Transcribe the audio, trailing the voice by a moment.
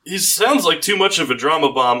He sounds like too much of a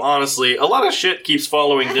drama bomb, honestly. A lot of shit keeps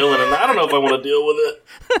following Dylan, and I don't know if I want to deal with it.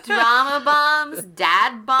 Drama bombs?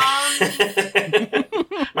 Dad bombs?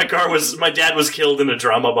 My dad was killed in a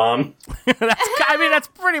drama bomb. That's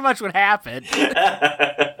pretty much what happened.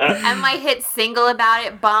 And my hit single about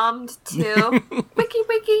it bombed, too. Wiki.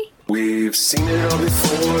 We've seen it all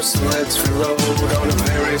before, so let's reload on a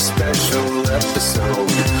very special episode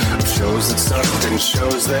of shows that sucked and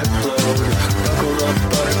shows that flowed. Buckle up,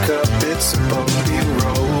 buttercup, it's a bumpy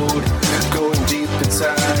road. Going deep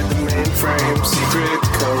inside the mainframe, secret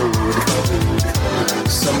code.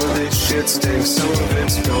 Some of this shit stinks, some of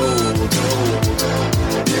it's gold.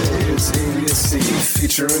 Yeah, it's AVSE,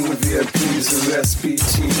 featuring the VIPs of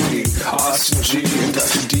SBTV, Austin G and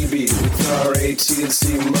Dr. DB with our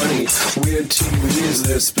AT&C money. Weird TVs,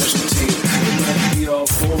 their specialty. It might be all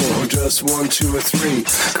four, or just one, two, or three,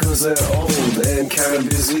 cause they're old and kinda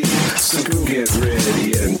busy. So go get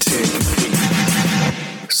ready and take a peek.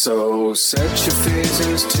 So set your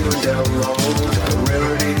phasers to download a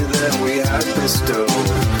rarity that we had bestowed.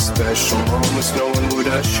 Special moments no one would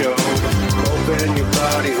have showed. Open your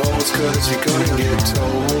body holes cause you're gonna get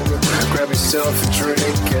told. Grab yourself a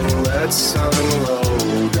drink and let's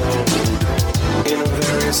unload in a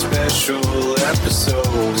very special episode.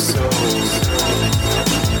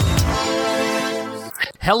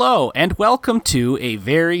 Hello, and welcome to a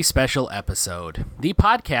very special episode, the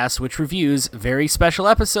podcast which reviews very special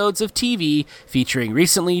episodes of TV featuring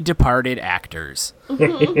recently departed actors.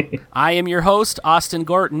 I am your host, Austin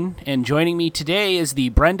Gorton, and joining me today is the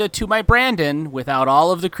Brenda to my Brandon without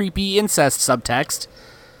all of the creepy incest subtext.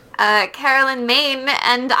 Carolyn Main,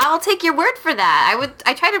 and I'll take your word for that.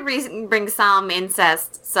 I try to bring some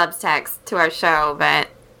incest subtext to our show, but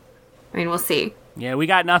I mean, we'll see. Yeah, we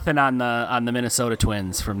got nothing on the Minnesota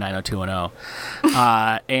Twins from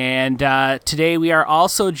 90210. And today we are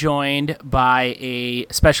also joined by a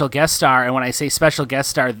special guest star. And when I say special guest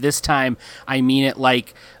star, this time I mean it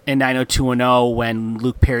like in 90210 when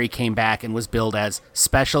Luke Perry came back and was billed as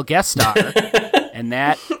special guest star. and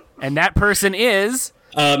that person is...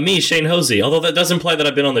 me, Shane Hosey, although that does imply that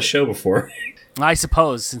I've been on the show before. I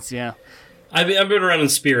suppose, since, yeah. I've been around in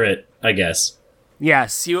spirit, I guess.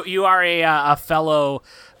 Yes, you are a fellow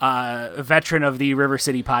veteran of the River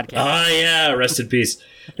City podcast. Ah, yeah, rest in peace.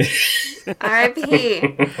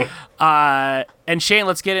 R.I.P. And Shane,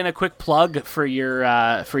 let's get in a quick plug for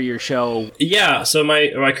your show. Yeah, so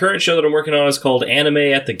my current show that I'm working on is called Anime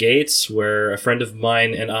at the Gates, where a friend of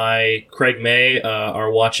mine and I, Craig May,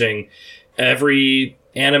 are watching every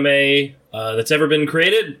anime that's ever been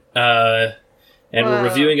created. And we're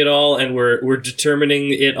reviewing it all, and we're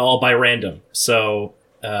determining it all by random. So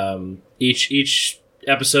each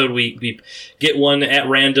episode we get one at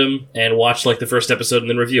random and watch like the first episode and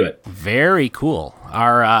then review it. Very cool.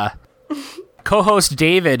 Our co-host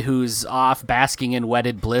David, who's off basking in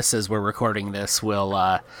wedded bliss as we're recording this, will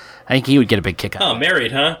I think he would get a big kick out of it.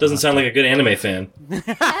 Married, huh? Doesn't sound like a good anime fan.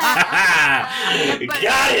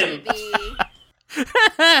 Got him!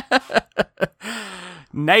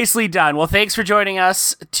 Nicely done. Well, thanks for joining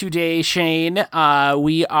us today, Shane.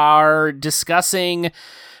 We are discussing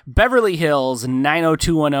Beverly Hills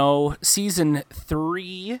 90210, Season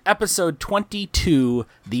 3, Episode 22,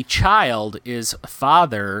 The Child is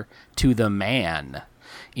Father to the Man,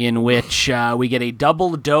 in which we get a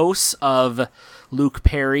double dose of Luke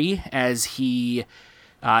Perry as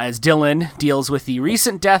Dylan deals with the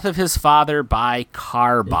recent death of his father by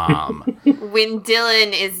car bomb. When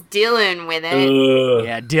Dylan is dealing with it.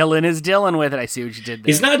 Yeah, Dylan is dealing with it. I see what you did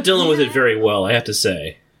there. He's not dealing with it very well, I have to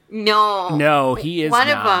say. No, he is one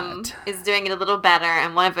not. One of them is doing it a little better,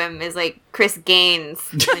 and one of them is like Chris Gaines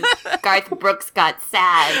when Garth Brooks got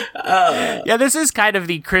sad. Yeah, this is kind of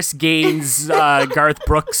the Chris Gaines, Garth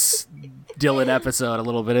Brooks Dylan episode a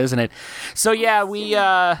little bit, isn't it? So yeah,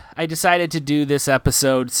 I decided to do this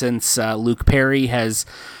episode since Luke Perry has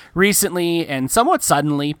recently and somewhat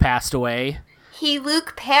suddenly passed away. He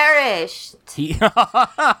Luke perished.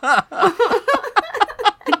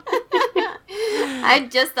 I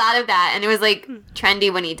just thought of that, and it was like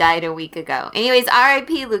trendy when he died a week ago. Anyways,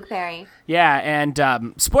 R.I.P. Luke Perry. Yeah,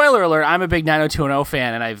 and spoiler alert, I'm a big 90210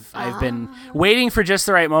 fan, and I've been waiting for just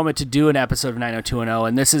the right moment to do an episode of 90210,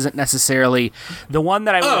 and this isn't necessarily the one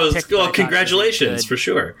that I would have picked. Well, congratulations, for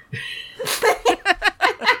sure.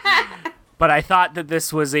 But I thought that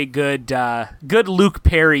this was a good Luke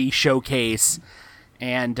Perry showcase,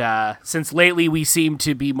 and since lately we seem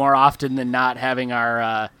to be more often than not having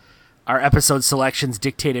our episode selections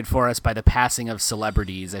dictated for us by the passing of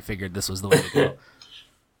celebrities, I figured this was the way to go.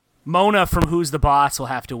 Mona from Who's the Boss will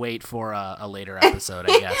have to wait for a later episode,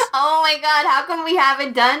 I guess. Oh my god, how come we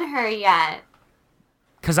haven't done her yet?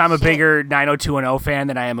 Because I'm a bigger 90210 fan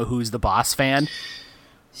than I am a Who's the Boss fan.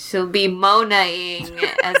 She'll be Mona-ing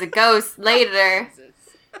as a ghost later.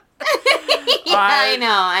 I know,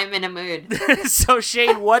 I'm in a mood. So,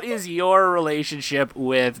 Shane, what is your relationship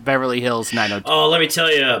with Beverly Hills 90210? Oh, let me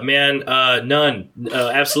tell you, man, none.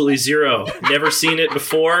 Absolutely zero. Never seen it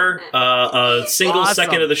before. A single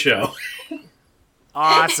second of the show.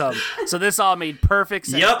 Awesome. So this all made perfect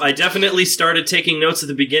sense. Yep, I definitely started taking notes at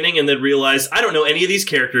the beginning and then realized, I don't know any of these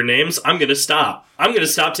character names. I'm going to stop. I'm going to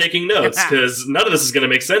stop taking notes because none of this is going to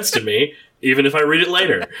make sense to me, even if I read it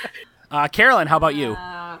later. Carolyn, how about you?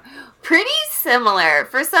 Pretty similar.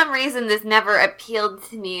 For some reason, this never appealed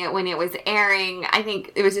to me when it was airing. I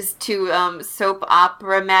think it was just too soap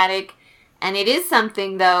opera-matic. And it is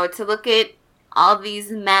something, though, to look at all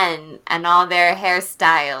these men and all their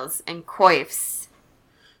hairstyles and coifs.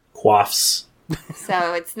 Quaffs.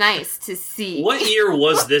 So it's nice to see. What year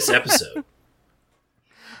was this episode?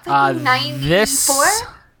 It's like 94?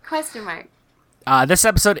 Question mark. This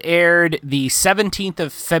episode aired the 17th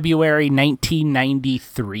of February,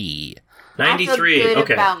 1993. 93, I feel good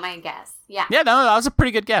okay. about my guess. Yeah. Yeah, no, that was a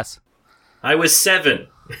pretty good guess. I was 7.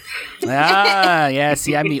 Yeah,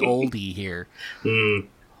 see, I'm the oldie here.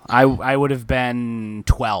 I would have been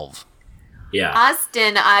 12. Yeah.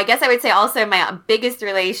 Austin, I guess I would say also my biggest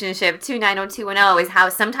relationship to 90210 is how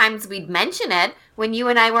sometimes we'd mention it when you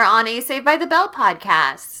and I were on a Saved by the Bell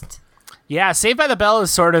podcast. Yeah, Saved by the Bell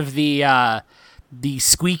is sort of the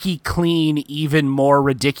squeaky clean, even more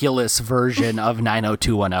ridiculous version of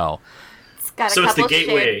 90210. It's got So a it's the couple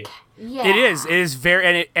gateway. Yeah. It is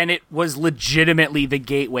very, and it was legitimately the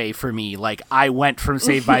gateway for me. Like, I went from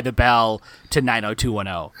Saved by the Bell to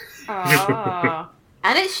 90210. Oh.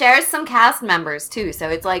 And it shares some cast members, too, so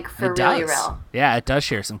it's, like, for It really does. real. Yeah, it does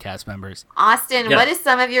share some cast members. Austin, Yeah. what is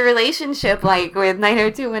some of your relationship like with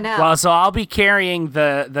 90210? Well, so I'll be carrying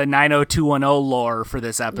the 90210 lore for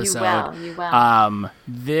this episode. You will.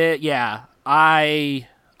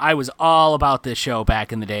 I was all about this show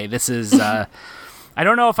back in the day. This is I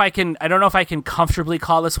don't know if I can comfortably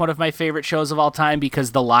call this one of my favorite shows of all time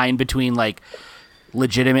because the line between like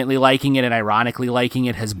legitimately liking it and ironically liking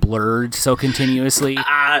it has blurred so continuously.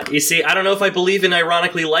 You see, I don't know if I believe in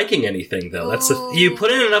ironically liking anything, though. You put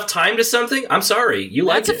in enough time to something, I'm sorry, you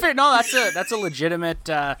like it. That's a legitimate.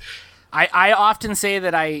 I often say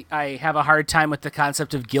that I have a hard time with the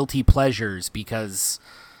concept of guilty pleasures because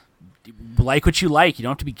like what you like, you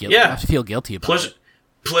don't have to be guilty. You don't have to feel guilty about it.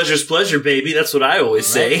 Pleasure's pleasure, baby. That's what I always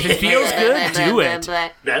say. If it feels good, do it.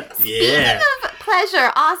 Speaking of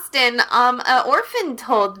pleasure, Austin, Orphan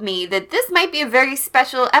told me that this might be a very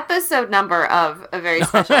special episode number of a very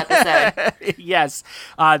special episode. Yes,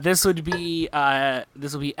 this will be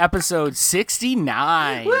episode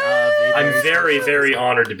 69. I'm very, very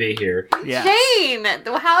honored to be here. Yeah. Shane,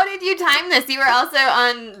 how did you time this? You were also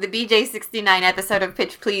on the BJ69 episode of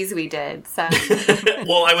Pitch Please we did. So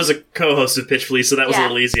Well, I was a co-host of Pitch Please, so that was a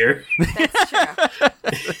little easier. that's true.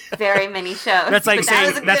 Very many shows. That's like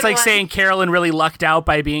but saying saying Carolyn really lucked out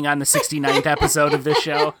by being on the 69th episode of this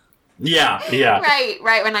show. Yeah.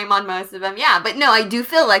 Right, when I'm on most of them. Yeah, but no, I do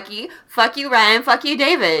feel lucky. Fuck you, Ryan. Fuck you,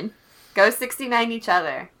 David. Go 69 each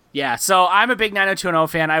other. Yeah, so I'm a big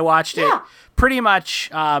 90210 fan. I watched it pretty much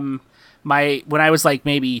when I was like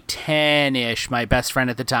maybe 10-ish, my best friend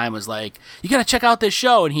at the time was like, you gotta check out this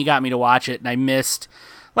show, and he got me to watch it, and I missed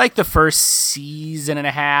like the first season and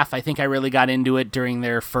a half. I think I really got into it during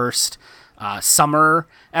their first summer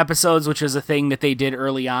episodes, which was a thing that they did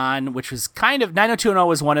early on, which was kind of 90210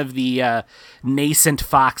 was one of the nascent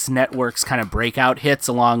Fox Network's kind of breakout hits,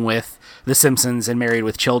 along with The Simpsons and Married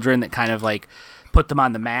with Children, that kind of like put them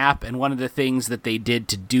on the map. And one of the things that they did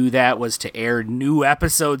to do that was to air new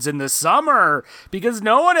episodes in the summer, because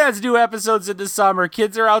no one has new episodes in the summer.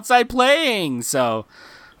 Kids are outside playing. So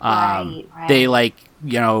Right. they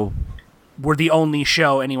were the only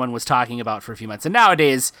show anyone was talking about for a few months. And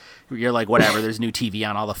nowadays you're like, whatever, there's new TV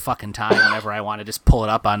on all the fucking time whenever I want to just pull it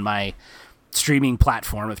up on my streaming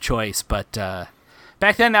platform of choice. But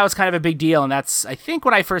back then that was kind of a big deal, and that's, I think,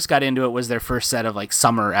 when I first got into it was their first set of like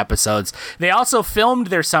summer episodes. They also filmed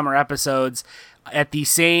their summer episodes at the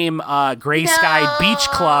same Gray Sky Beach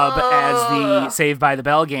Club as the Saved by the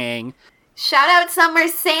Bell gang. Shout out Summer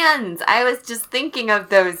Sands. I was just thinking of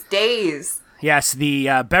those days. Yes,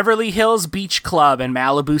 the Beverly Hills Beach Club and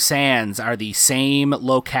Malibu Sands are the same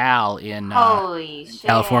locale in Holy shit.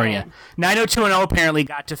 California. 90210 apparently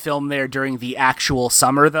got to film there during the actual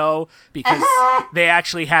summer, though, because they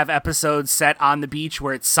actually have episodes set on the beach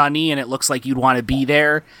where it's sunny and it looks like you'd want to be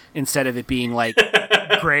there instead of it being, like,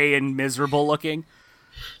 gray and miserable looking.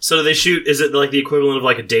 So do they shoot, is it like the equivalent of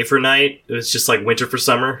like a day for night? It's just like winter for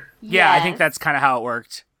summer? Yeah, I think that's kind of how it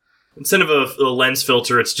worked. Instead of a lens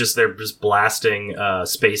filter, it's just they're just blasting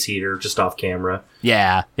space heater just off camera.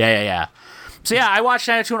 Yeah. So yeah, I watched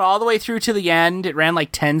 90210 all the way through to the end. It ran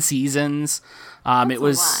like 10 seasons. It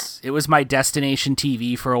was my destination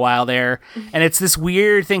TV for a while there, and it's this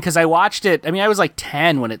weird thing because I watched it. I mean, I was like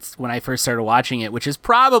 10 when I first started watching it, which is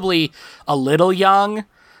probably a little young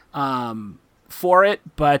for it,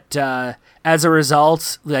 but as a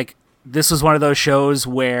result, like. This was one of those shows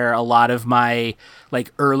where a lot of my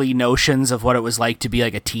like early notions of what it was like to be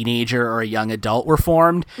like a teenager or a young adult were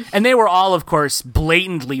formed. And they were all, of course,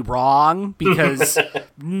 blatantly wrong because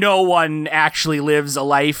no one actually lives a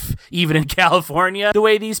life, even in California, the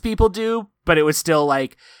way these people do. But it was still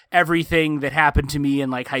like everything that happened to me in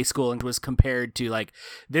like high school and was compared to like,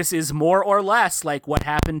 this is more or less like what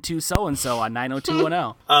happened to so-and-so on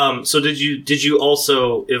 90210. So did you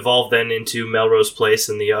also evolve then into Melrose Place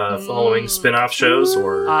and the following spin-off shows?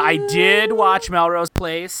 Or I did watch Melrose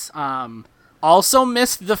Place. Also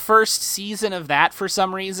missed the first season of that for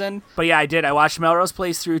some reason. But yeah, I did. I watched Melrose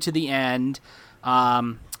Place through to the end.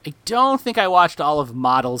 I don't think I watched all of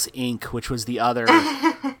Models Inc., which was the other,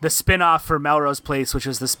 the spin-off for Melrose Place, which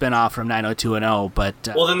was the spin-off from 90210,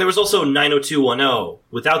 but... well, then there was also 90210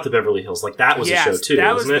 without the Beverly Hills. Like, that was a show, too,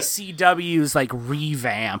 that was wasn't the CW's, like,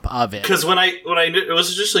 revamp of it. Because when I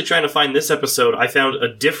was initially trying to find this episode, I found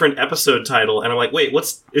a different episode title, and I'm like, wait,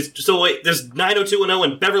 there's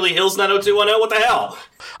 90210 and Beverly Hills 90210? What the hell?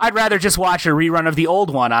 I'd rather just watch a rerun of the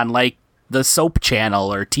old one on, like, the Soap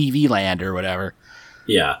Channel or TV Land or whatever.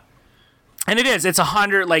 Yeah. And it's it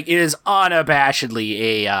is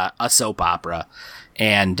unabashedly a soap opera.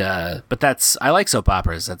 And, but I like soap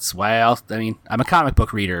operas. That's why I'm a comic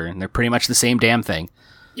book reader and they're pretty much the same damn thing.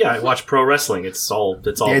 Yeah, I watch pro wrestling. It's all.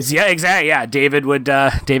 Yeah, exactly. Yeah. David would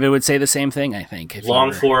say the same thing, I think.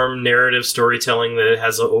 Long form narrative storytelling that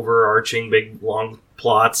has overarching big long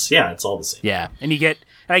plots. Yeah, it's all the same. Yeah. And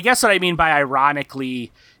I guess what I mean by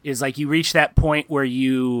ironically is like you reach that point where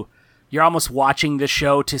you're almost watching the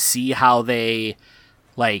show to see how they,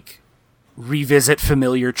 like, revisit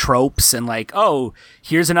familiar tropes and, like, oh,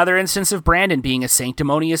 here's another instance of Brandon being a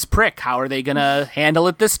sanctimonious prick. How are they going to handle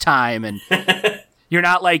it this time? And you're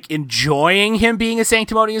not, like, enjoying him being a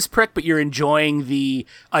sanctimonious prick, but you're enjoying the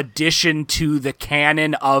addition to the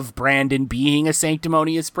canon of Brandon being a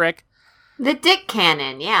sanctimonious prick. The dick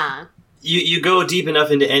canon, yeah. You go deep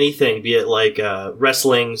enough into anything, be it like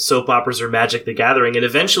wrestling, soap operas, or Magic the Gathering, and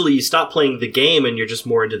eventually you stop playing the game and you're just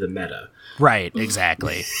more into the meta. Right,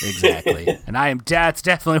 exactly. And that's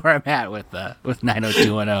definitely where I'm at with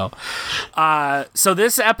 90210. So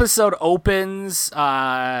this episode opens,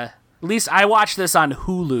 at least I watched this on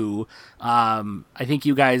Hulu. I think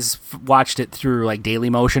you guys watched it through like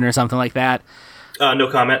Dailymotion or something like that.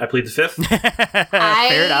 No comment. I plead the fifth.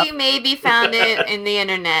 I maybe found it in the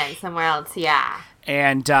internet somewhere else. Yeah.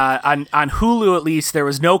 And on Hulu, at least, there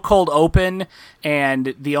was no cold open,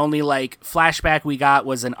 and the only like flashback we got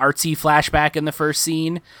was an artsy flashback in the first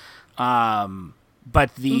scene.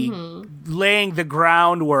 But the laying the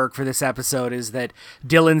groundwork for this episode is that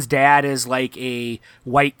Dylan's dad is like a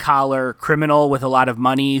white collar criminal with a lot of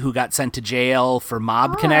money who got sent to jail for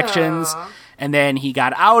mob connections, and then he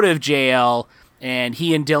got out of jail. And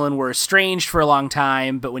he and Dylan were estranged for a long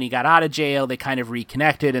time, but when he got out of jail, they kind of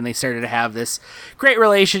reconnected and they started to have this great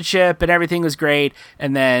relationship and everything was great.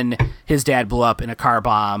 And then his dad blew up in a car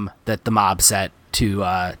bomb that the mob set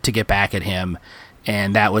to get back at him.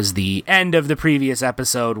 And that was the end of the previous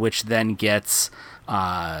episode, which then gets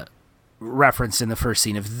referenced in the first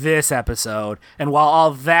scene of this episode. And while all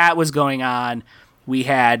that was going on, we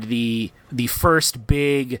had the first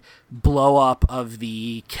big blow up of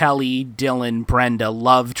the Kelly, Dylan, Brenda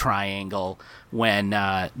love triangle when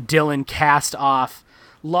Dylan cast off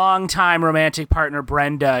longtime romantic partner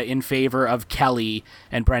Brenda in favor of Kelly,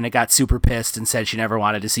 and Brenda got super pissed and said she never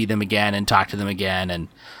wanted to see them again and talk to them again, and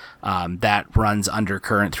that runs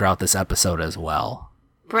undercurrent throughout this episode as well.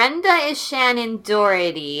 Brenda is Shannon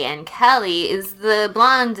Doherty, and Kelly is the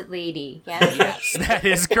blonde lady. Yes, that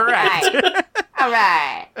is correct. All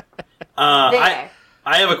right. I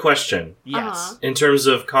have a question. Yes. In terms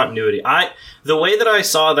of continuity, the way that I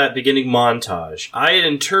saw that beginning montage, I had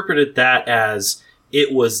interpreted that as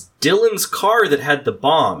it was Dylan's car that had the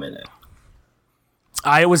bomb in it.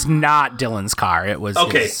 It was not Dylan's car. It was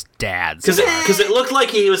his dad's. Because it looked like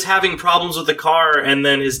he was having problems with the car, and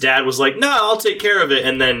then his dad was like, "No, I'll take care of it,"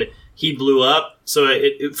 and then he blew up. So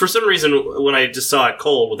it for some reason, when I just saw it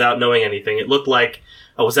cold without knowing anything, it looked like,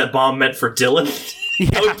 oh, was that bomb meant for Dylan?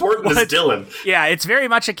 How important is Dylan? Yeah, it's very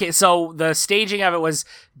much a case. So the staging of it was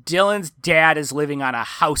Dylan's dad is living on a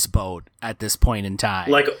houseboat at this point in time.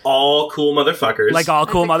 Like all cool motherfuckers.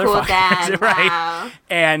 Cool dad. Right? Wow.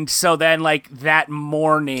 And so then, like, that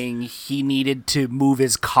morning, he needed to move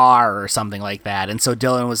his car or something like that. And so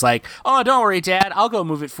Dylan was like, oh, don't worry, Dad, I'll go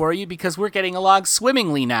move it for you because we're getting along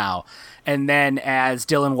swimmingly now. And then as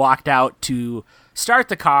Dylan walked out to start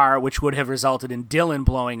the car, which would have resulted in Dylan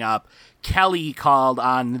blowing up, Kelly called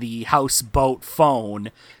on the houseboat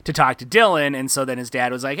phone to talk to Dylan, and so then his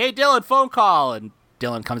dad was like, hey, Dylan, phone call, and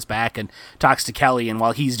Dylan comes back and talks to Kelly, and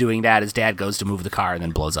while he's doing that, his dad goes to move the car and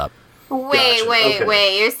then blows up.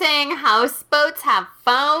 Wait, you're saying houseboats have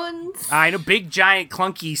phones? I know, big, giant,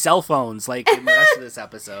 clunky cell phones, like in the rest of this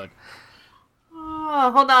episode.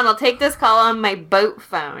 Oh, hold on, I'll take this call on my boat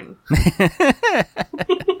phone.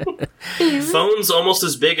 Phones almost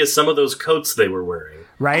as big as some of those coats they were wearing.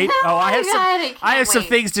 Right? Oh, I have some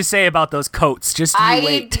things to say about those coats. Just you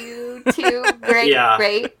wait. I do too.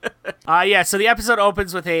 Great. So the episode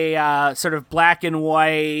opens with a sort of black and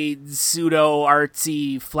white, pseudo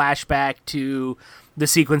artsy flashback to the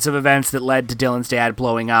sequence of events that led to Dylan's dad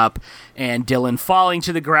blowing up and Dylan falling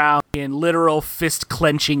to the ground in literal fist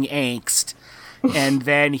clenching angst. And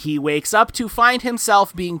then he wakes up to find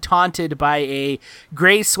himself being taunted by a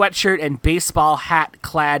gray sweatshirt and baseball hat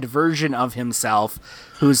clad version of himself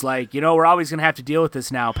who's like, we're always going to have to deal with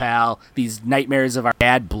this now, pal. These nightmares of our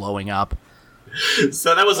dad blowing up.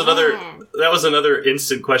 So that was another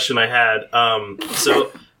instant question I had.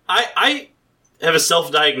 So I have a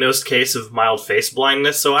self-diagnosed case of mild face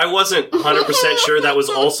blindness, so I wasn't 100% sure that was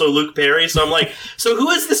also Luke Perry. So I'm like, so who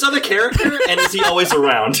is this other character, and is he always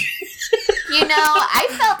around? I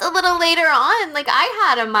felt a little later on like I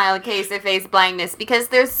had a mild case of face blindness because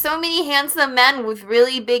there's so many handsome men with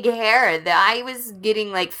really big hair that I was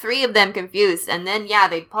getting like 3 of them confused, and then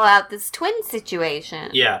they pull out this twin situation.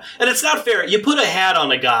 Yeah, and it's not fair. You put a hat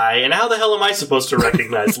on a guy, and how the hell am I supposed to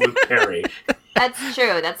recognize Luke Perry? That's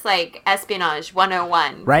true. That's like espionage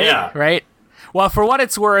 101. Right? Yeah. Right? Well, for what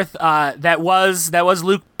it's worth, that was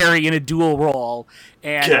Luke Perry in a dual role,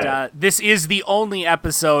 and this is the only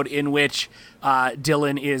episode in which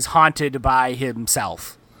Dylan is haunted by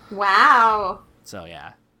himself. Wow. So,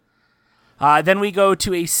 yeah. Then we go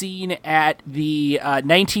to a scene at the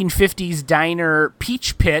 1950s diner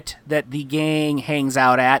Peach Pit that the gang hangs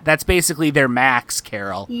out at. That's basically their Max,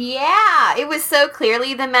 Carol. Yeah, it was so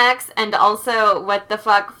clearly the Max, and also what the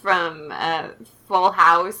fuck from Full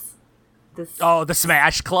House. The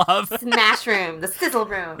Smash Club. Smash Room, the Sizzle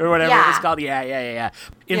Room. Or whatever it was called. Yeah.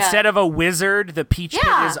 Instead of a wizard, the Peach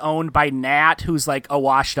Pit is owned by Nat, who's like a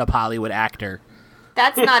washed-up Hollywood actor.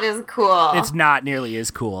 That's not as cool. It's not nearly as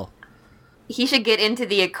cool. He should get into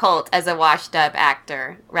the occult as a washed-up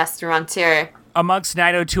actor, restaurateur. Amongst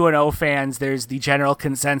 90210 fans, there's the general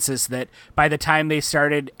consensus that by the time they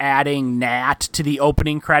started adding Nat to the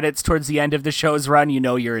opening credits towards the end of the show's run,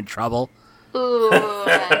 you're in trouble. Ooh.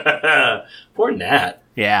 Poor Nat.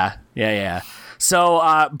 Yeah.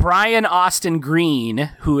 So Brian Austin Green,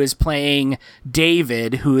 who is playing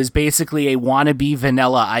David, who is basically a wannabe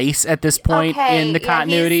Vanilla Ice at this point in the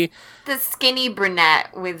continuity. The skinny brunette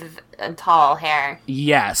with tall hair.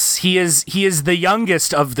 Yes, he is the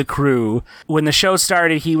youngest of the crew. When the show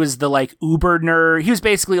started, he was the uber nerd. He was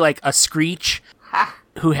basically like a Screech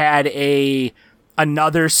who had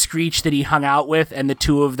another Screech that he hung out with, and the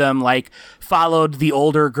two of them followed the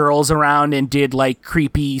older girls around and did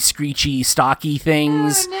creepy, screechy, stalky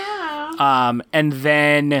things. Oh, no. And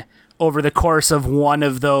then over the course of one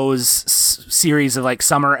of those series of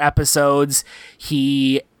summer episodes,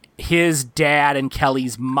 his dad and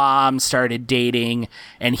Kelly's mom started dating,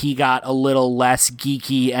 and he got a little less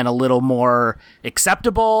geeky and a little more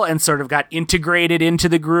acceptable and sort of got integrated into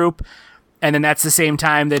the group. And then that's the same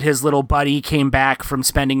time that his little buddy came back from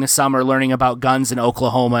spending the summer learning about guns in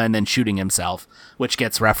Oklahoma and then shooting himself, which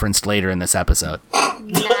gets referenced later in this episode.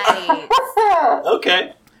 Nice.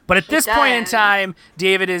 Okay. But at this point in time,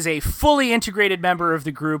 David is a fully integrated member of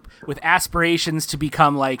the group with aspirations to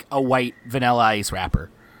become a white Vanilla Ice rapper.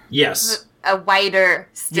 Yes. A whiter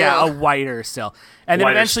still. Yeah, a whiter still. And then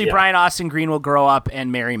eventually Brian Austin Green will grow up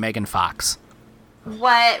and marry Megan Fox.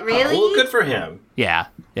 What, really? Well, good for him. Yeah.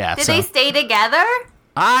 Did they stay together?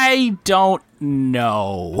 I don't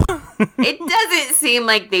know. It doesn't seem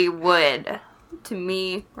like they would to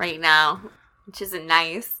me right now, which isn't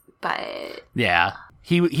nice, but... Yeah.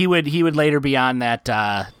 He would later be on that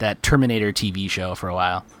Terminator TV show for a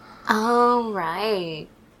while. Oh, right.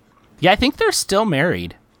 Yeah, I think they're still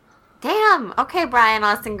married. Damn. Okay, Brian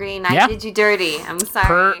Austin Green, I did you dirty. I'm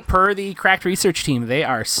sorry. Per the Cracked Research team, they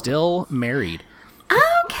are still married.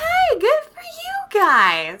 Okay, good for you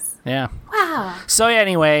guys. Yeah. Wow. So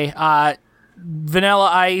anyway, Vanilla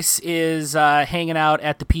Ice is hanging out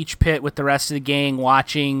at the Peach Pit with the rest of the gang,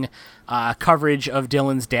 watching coverage of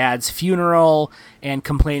Dylan's dad's funeral and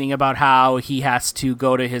complaining about how he has to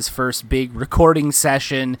go to his first big recording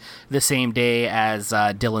session the same day as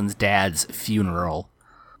Dylan's dad's funeral.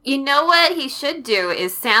 You know what he should do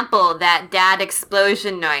is sample that dad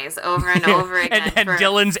explosion noise over and over again. and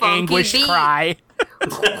Dylan's anguished cry.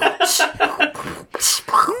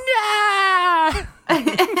 Nah!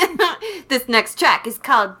 This next track is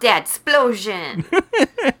called Dad Explosion.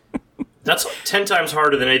 That's 10 times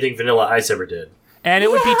harder than anything Vanilla Ice ever did. And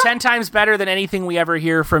it would be 10 times better than anything we ever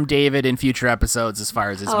hear from David in future episodes as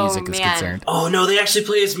far as his music is concerned. Oh, no, they actually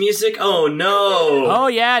play his music? Oh, no. Oh,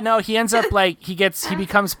 yeah, no, he ends up, he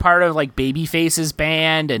becomes part of, Babyface's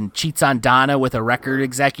band and cheats on Donna with a record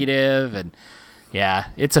executive, and, yeah,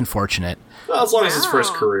 it's unfortunate. Well, as long as his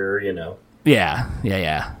first career, you know.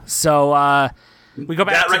 Yeah. So, we go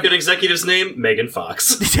back that record executive's name? Megan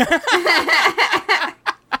Fox.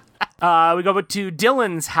 We go to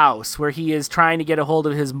Dylan's house, where he is trying to get a hold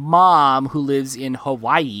of his mom, who lives in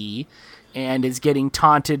Hawaii, and is getting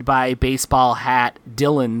taunted by baseball hat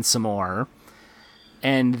Dylan some more.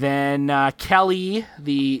 And then Kelly,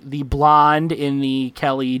 the blonde in the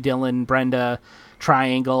Kelly, Dylan, Brenda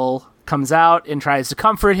triangle, comes out and tries to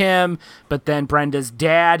comfort him, but then Brenda's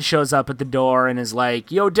dad shows up at the door and is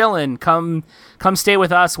like, "Yo, Dylan, come stay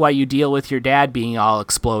with us while you deal with your dad being all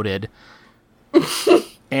exploded."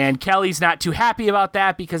 And Kelly's not too happy about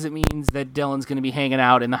that because it means that Dylan's going to be hanging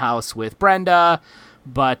out in the house with Brenda,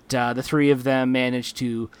 but the three of them manage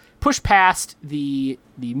to push past the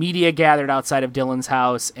media gathered outside of Dylan's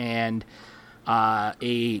house, and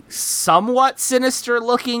a somewhat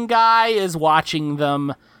sinister-looking guy is watching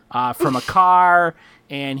them from a car,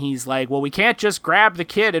 and he's like, "Well, we can't just grab the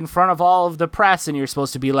kid in front of all of the press," and you're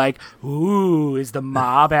supposed to be like, "Ooh, is the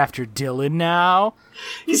mob after Dylan now?"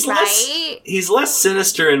 He's less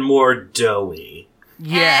sinister and more doughy.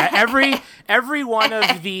 Yeah, every one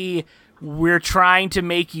of the "we're trying to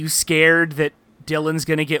make you scared that Dylan's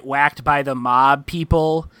gonna get whacked by the mob"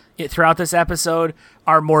 people throughout this episode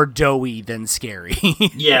are more doughy than scary.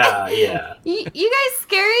 Yeah. You guys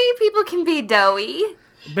scary people can be doughy.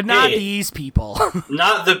 But not these people.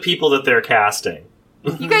 Not the people that they're casting.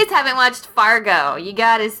 You guys haven't watched Fargo. You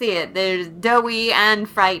gotta see it. There's doughy and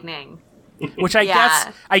frightening. Which I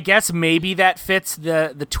guess maybe that fits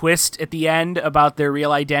the twist at the end about their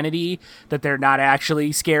real identity, that they're not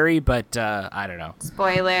actually scary, but I don't know.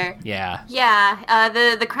 Spoiler. Yeah. Yeah,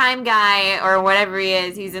 the crime guy, or whatever he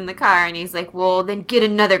is, he's in the car, and he's like, "Well, then get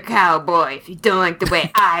another cowboy if you don't like the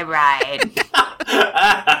way I ride."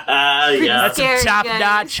 Yeah. That's some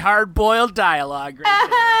top-notch, hard-boiled dialogue right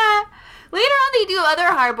there. Later on, they do other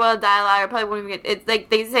hard-boiled dialogue. I probably won't even get. It's like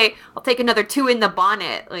they say, "I'll take another 2 in the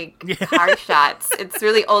bonnet," car shots. It's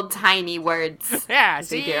really old-timey words. Yeah,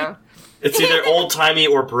 they do. It's either old-timey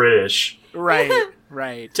or British.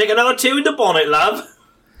 Right. Take another 2 in the bonnet, love.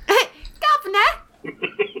 Governor.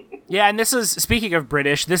 Yeah, and this is, speaking of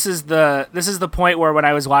British, this is the point where when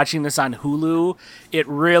I was watching this on Hulu, it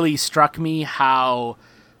really struck me how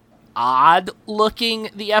odd looking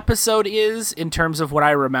the episode is in terms of what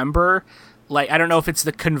I remember. I don't know if it's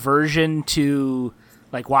the conversion to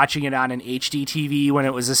watching it on an HD TV when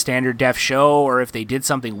it was a standard def show, or if they did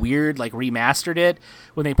something weird, remastered it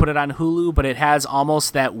when they put it on Hulu, but it has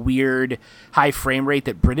almost that weird high frame rate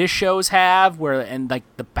that British shows have, and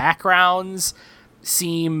the backgrounds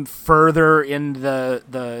seem further in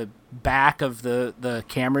the back of the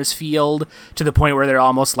camera's field, to the point where they're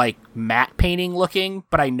almost like matte painting looking,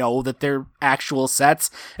 but I know that they're actual sets,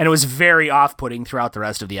 and it was very off-putting throughout the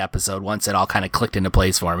rest of the episode once it all kind of clicked into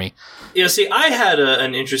place for me. Yeah, see, I had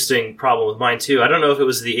an interesting problem with mine too. I don't know if it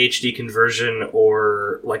was the HD conversion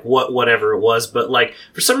or whatever it was, but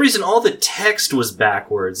for some reason all the text was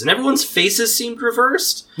backwards and everyone's faces seemed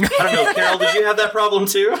reversed. I don't know, Carol, did you have that problem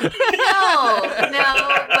too? No,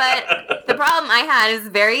 but the problem I had is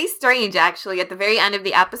very strange, actually. At the very end of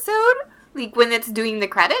the episode, when it's doing the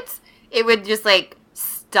credits, it would just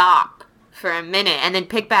stop for a minute and then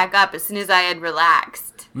pick back up as soon as I had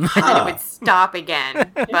relaxed. And then it would stop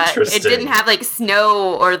again. But it didn't have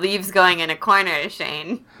snow or leaves going in a corner,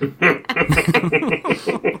 Shane.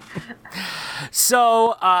 So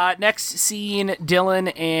So, next scene,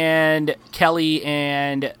 Dylan and Kelly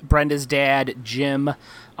and Brenda's dad, Jim,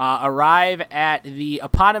 arrive at the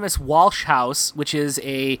eponymous Walsh house, which is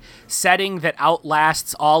a setting that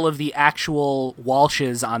outlasts all of the actual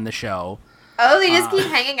Walshes on the show. Oh, they just keep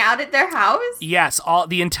hanging out at their house? Yes,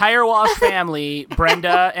 the entire Walsh family,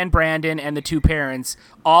 Brenda and Brandon and the two parents,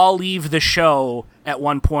 all leave the show at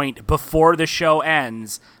one point before the show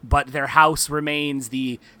ends, but their house remains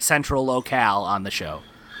the central locale on the show.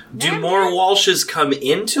 Do more Walshes come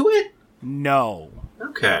into it? No.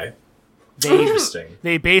 Okay. Interesting.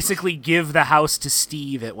 They basically give the house to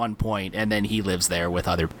Steve at one point, and then he lives there with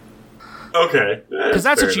other. Okay. Because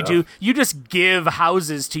that's what you enough. do. You just give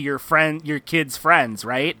houses to your kids' friends,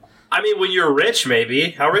 right? I mean, when you're rich,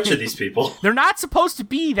 maybe. How rich are these people? They're not supposed to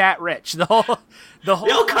be that rich. The whole. They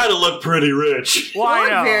all kind of look pretty rich. Well, I You're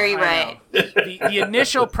know, very I right. know. The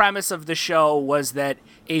initial premise of the show was that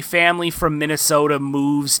a family from Minnesota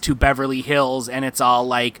moves to Beverly Hills, and it's all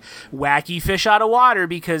like wacky fish out of water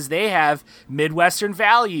because they have Midwestern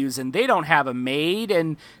values, and they don't have a maid,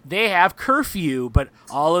 and they have curfew. But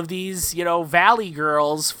all of these, Valley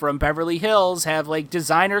girls from Beverly Hills have like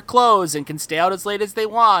designer clothes and can stay out as late as they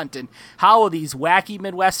want. And how will these wacky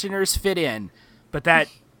Midwesterners fit in? But that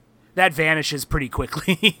vanishes pretty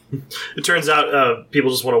quickly. It turns out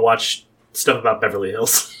people just want to watch stuff about Beverly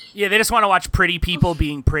Hills. Yeah, they just want to watch pretty people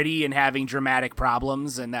being pretty and having dramatic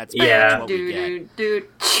problems, and that's pretty much what we get.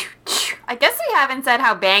 I guess we haven't said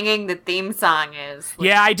how banging the theme song is.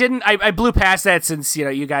 Yeah, I didn't. I blew past that since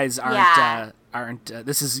you guys aren't. Yeah.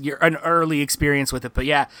 This is an early experience with it, but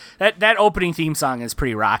yeah, that opening theme song is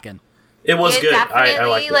pretty rocking. It was good. Definitely,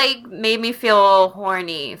 I liked it. made me feel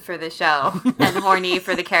horny for the show and horny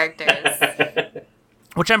for the characters.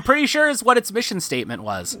 Which I'm pretty sure is what its mission statement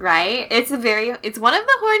was. Right? It's one of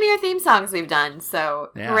the hornier theme songs we've done. So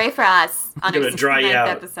hooray for us on our Gonna dry you 69th out.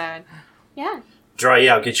 episode. Yeah. Dry you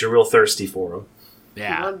out, get you real thirsty for them.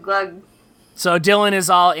 Yeah. Glug glug. So Dylan is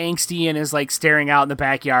all angsty and is like staring out in the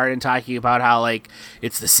backyard and talking about how like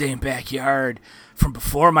it's the same backyard from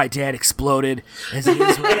before my dad exploded as it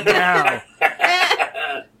is right now.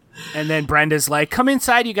 And then Brenda's like, come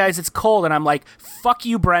inside, you guys, it's cold. And I'm like, fuck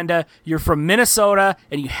you, Brenda. You're from Minnesota,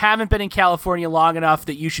 and you haven't been in California long enough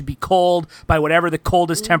that you should be cold by whatever the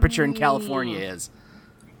coldest temperature in California is.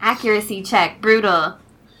 Accuracy check. Brutal.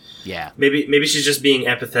 Yeah. Maybe she's just being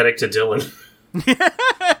empathetic to Dylan.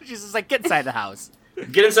 She's just like, get inside the house.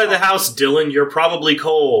 Get inside the house, Dylan. You're probably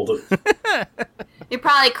cold. You're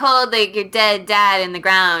probably cold like your dead dad in the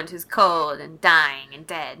ground who's cold and dying and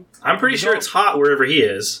dead. I'm pretty sure it's hot wherever he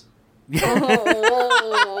is.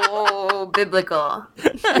 Oh, biblical.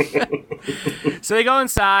 So they go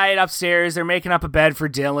inside upstairs. They're making up a bed for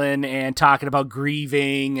Dylan and talking about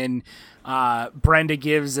grieving. And Brenda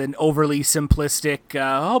gives an overly simplistic,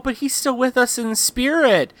 but he's still with us in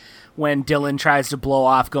spirit. When Dylan tries to blow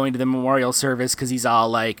off going to the memorial service because he's all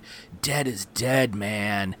like, dead is dead,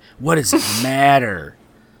 man. What does it matter?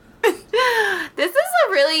 This is a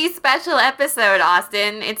really special episode,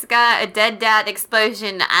 Austin. It's got a dead dad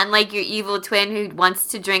explosion, unlike your evil twin who wants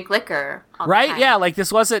to drink liquor. All the Right? time. Yeah, like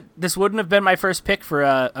this wouldn't have been my first pick for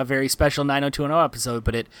a very special 90210 episode,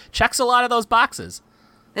 but it checks a lot of those boxes.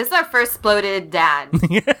 This is our first exploded dad.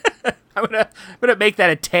 I'm gonna make that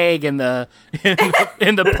a tag in the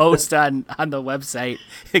post on the website.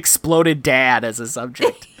 Exploded dad as a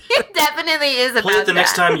subject. It definitely is about Play it the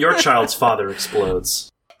next that. time your child's father explodes.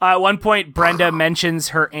 At one point, Brenda mentions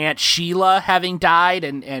her Aunt Sheila having died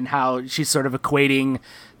and how she's sort of equating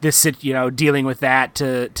this, dealing with that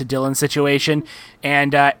to Dylan's situation.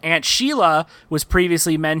 And Aunt Sheila was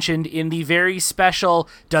previously mentioned in the very special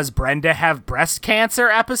Does Brenda Have Breast Cancer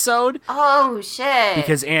episode? Oh, shit.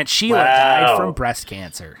 Because Aunt Sheila Wow. died from breast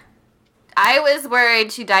cancer. I was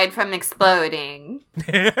worried she died from exploding.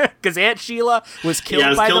 Because Aunt Sheila was killed, Yeah, it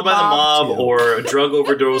was by, killed the by the mob too. or a drug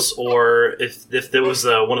overdose, or if there was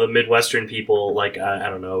one of the Midwestern people, like, I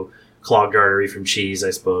don't know, clogged artery from cheese, I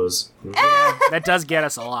suppose. That does get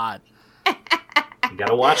us a lot. You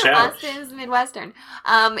gotta watch out. Austin's Midwestern.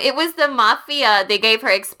 It was the mafia. They gave her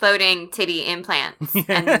exploding titty implants.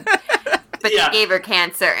 But Yeah. they gave her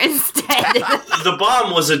cancer instead. The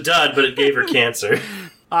bomb was a dud, but it gave her cancer.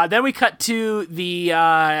 Then we cut to the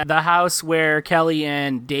house where Kelly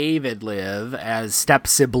and David live as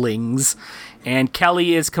step-siblings, and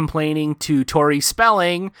Kelly is complaining to Tori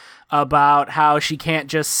Spelling about how she can't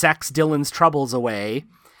just sex Dylan's troubles away,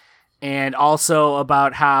 and also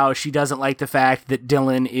about how she doesn't like the fact that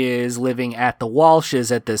Dylan is living at the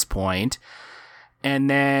Walshes at this point. And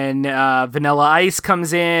then Vanilla Ice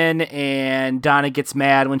comes in, and Donna gets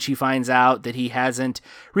mad when she finds out that he hasn't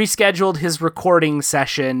rescheduled his recording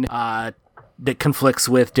session that conflicts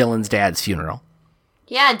with Dylan's dad's funeral.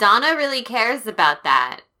 Yeah, Donna really cares about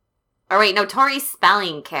that. Or wait, no, Tori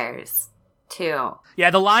Spelling cares, too.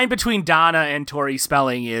 Yeah, the line between Donna and Tori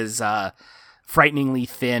Spelling is frighteningly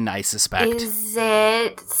thin, I suspect. Is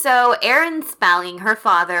it? So Aaron Spelling, her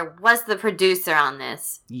father, was the producer on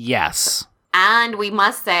this. Yes. And we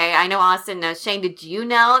must say, I know Austin knows. Shane, did you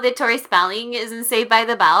know that Tori Spelling is in Saved by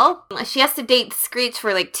the Bell? She has to date Screech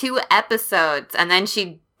for like 2 episodes, and then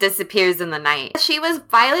she disappears in the night. She was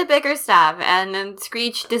Violet Bickerstaff, and then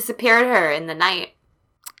Screech disappeared her in the night.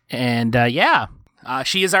 And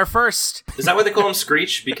she is our first. Is that why they call him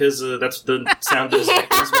Screech? Because that's the sound that his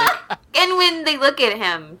victims make? And when they look at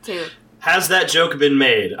him, too. Has that joke been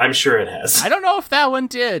made? I'm sure it has. I don't know if that one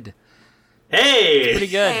did. Hey! It's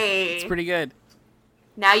pretty good. Hey. It's pretty good.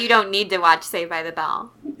 Now you don't need to watch Saved by the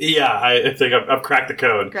Bell. Yeah, I think I've cracked the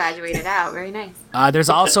code. Graduated out. Very nice. There's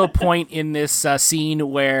also a point in this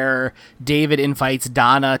scene where David invites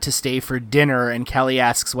Donna to stay for dinner, and Kelly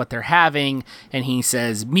asks what they're having, and he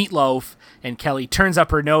says meatloaf, and Kelly turns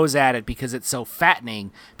up her nose at it because it's so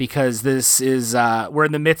fattening, because this is, we're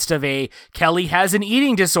in the midst of a Kelly has an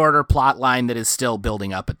eating disorder plot line that is still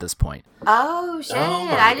building up at this point. Oh, shit. Oh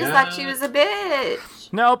my I just God. thought she was a bitch.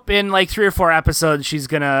 Nope, in like 3 or 4 episodes, she's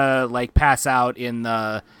gonna like pass out in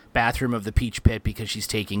the bathroom of the Peach Pit because she's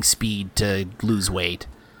taking speed to lose weight.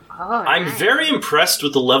 Oh, I'm nice. very impressed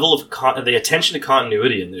with the level of the attention to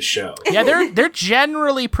continuity in this show. Yeah, they're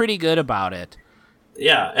generally pretty good about it.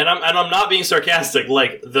 Yeah, and I'm not being sarcastic.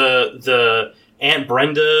 Like the Aunt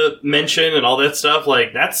Brenda mention and all that stuff.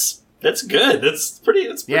 Like that's good. That's pretty.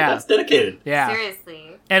 That's dedicated. Yeah.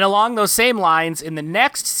 Seriously. And along those same lines, in the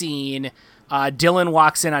next scene, Dylan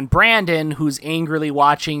walks in on Brandon, who's angrily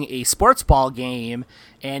watching a sports ball game,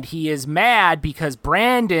 and he is mad because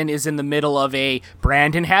Brandon is in the middle of a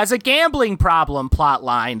Brandon has a gambling problem plot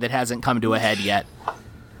line that hasn't come to a head yet.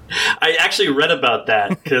 I actually read about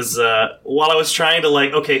that because while I was trying to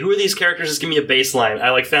okay, who are these characters? Just give me a baseline.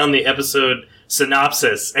 I found the episode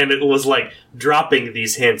synopsis, and it was dropping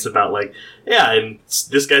these hints about and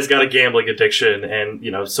this guy's got a gambling addiction,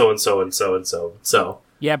 and so and so and so and so.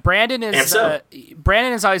 Yeah, Brandon is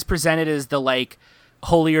always presented as the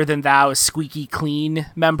holier than thou, squeaky clean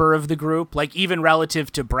member of the group. Even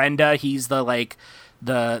relative to Brenda, he's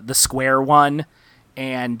the square one.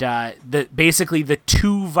 And basically the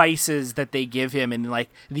 2 vices that they give him in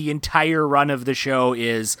the entire run of the show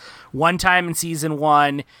is one time in season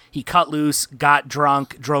 1, he cut loose, got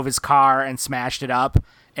drunk, drove his car, and smashed it up.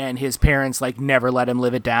 And his parents never let him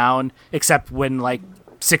live it down, except when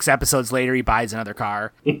 6 episodes later he buys another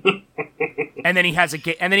car. and then he has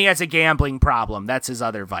a gambling problem. That's his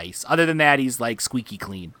other vice. Other than that, he's squeaky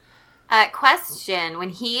clean. Question: when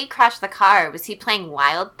he crashed the car, was he playing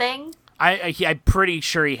Wild Thing? I'm pretty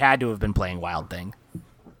sure he had to have been playing Wild Thing.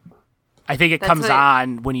 I think it comes what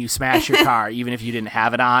on when you smash your car, even if you didn't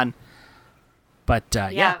have it on. But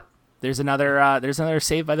yeah, there's another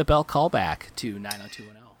Saved by the Bell callback to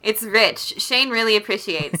 90210. It's rich. Shane really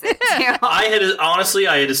appreciates it too. I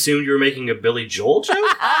had assumed you were making a Billy Joel joke.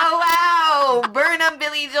 Oh wow! Burn up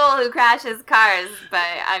Billy Joel who crashes cars, but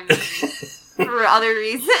I'm for other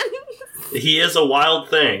reasons. He is a wild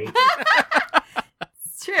thing.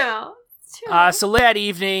 It's true. So that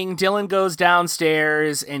evening, Dylan goes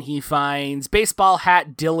downstairs and he finds baseball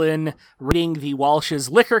hat Dylan reading the Walsh's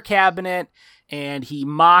liquor cabinet, and he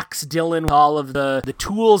mocks Dylan with all of the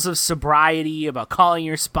tools of sobriety about calling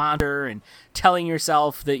your sponsor and telling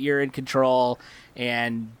yourself that you're in control,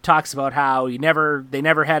 and talks about how they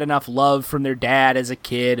never had enough love from their dad as a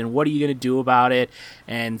kid, and what are you going to do about it?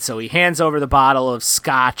 And so he hands over the bottle of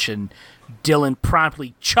scotch, and Dylan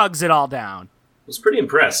promptly chugs it all down. Was pretty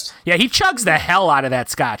impressed. Yeah, he chugs the hell out of that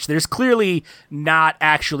scotch. There's clearly not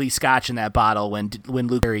actually scotch in that bottle when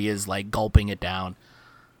Luke Perry is gulping it down.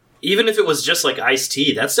 Even if it was just iced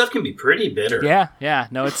tea, that stuff can be pretty bitter. Yeah.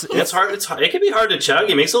 No, it's hard. It can be hard to chug.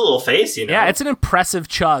 He makes a little face, Yeah, it's an impressive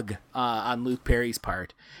chug on Luke Perry's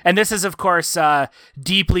part. And this is, of course,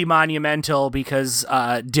 deeply monumental because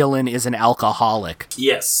Dylan is an alcoholic.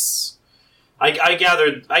 Yes. I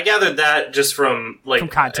gathered that just from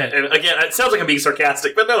content. And again, it sounds like I'm being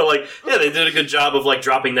sarcastic, but no, they did a good job of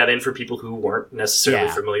dropping that in for people who weren't necessarily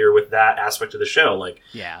familiar with that aspect of the show.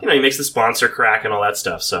 He makes the sponsor crack and all that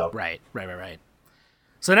stuff. So right.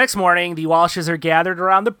 So the next morning, the Walshes are gathered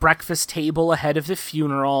around the breakfast table ahead of the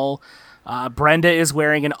funeral. Brenda is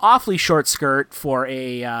wearing an awfully short skirt for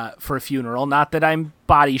a funeral. Not that I'm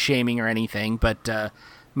body shaming or anything, but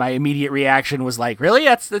my immediate reaction was like, really?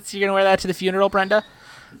 That's you're gonna wear that to the funeral, Brenda?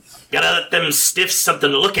 Gotta let them stiffs something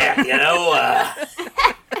to look at, you know?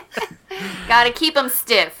 Gotta keep them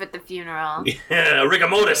stiff at the funeral. Yeah, rigor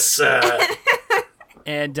mortis.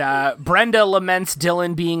 And Brenda laments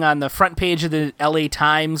Dylan being on the front page of the LA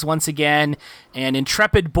Times once again, and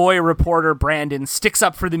intrepid boy reporter Brandon sticks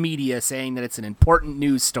up for the media, saying that it's an important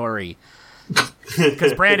news story.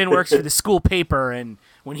 Because Brandon works for the school paper, and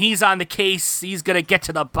when he's on the case, he's gonna get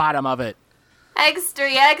to the bottom of it.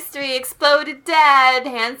 X3, exploded dad,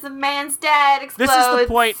 handsome man's dad explodes. This is the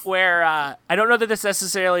point where, I don't know that this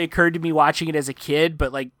necessarily occurred to me watching it as a kid,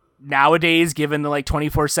 but like nowadays, given the like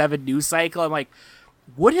 24/7 news cycle, I'm like,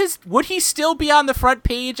 would he still be on the front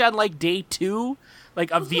page on like day 2?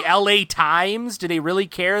 Like of the LA Times? Do they really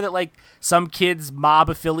care that like some kid's mob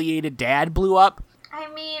affiliated dad blew up? I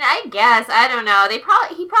mean, I guess. I don't know.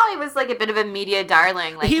 He probably was like a bit of a media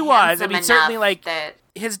darling. Like, he was. I mean, certainly like that...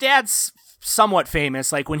 his dad's somewhat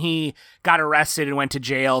famous. Like when he got arrested and went to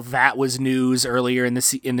jail, that was news earlier in the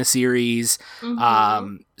series.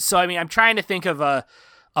 Mm-hmm. So I mean, I'm trying to think of a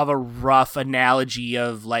rough analogy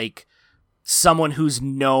of like someone who's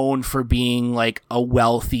known for being like a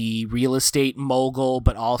wealthy real estate mogul,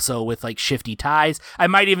 but also with like shifty ties. I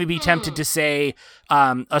might even be tempted to say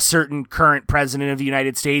a certain current president of the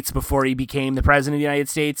United States before he became the president of the United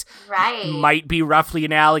States. Right. Might be roughly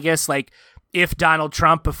analogous. Like if Donald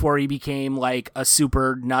Trump, before he became like a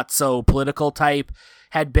super nutso political type,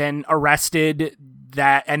 had been arrested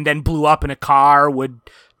and then blew up in a car, would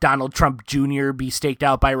Donald Trump Jr. be staked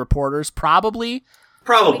out by reporters? Probably.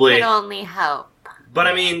 Probably. We could only hope. But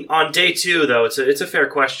I mean, on day 2, though, it's a fair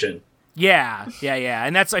question. Yeah.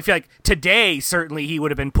 And that's, I feel like today, certainly he would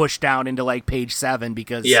have been pushed down into like page 7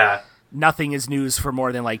 because nothing is news for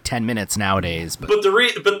more than like 10 minutes nowadays. But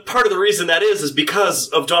part of the reason that is because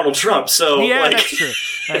of Donald Trump. So yeah, like... that's true.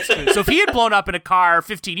 So if he had blown up in a car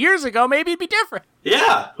 15 years ago, maybe it'd be different.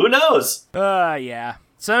 Yeah, who knows? Yeah.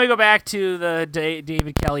 So then we go back to the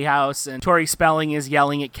David Kelly house, and Tori Spelling is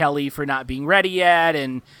yelling at Kelly for not being ready yet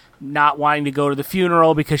and not wanting to go to the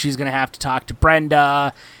funeral because she's going to have to talk to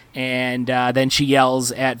Brenda. And then she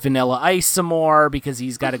yells at Vanilla Ice some more because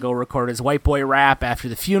he's got to go record his white boy rap after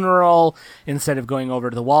the funeral instead of going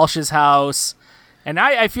over to the Walsh's house. And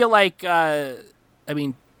I feel like, I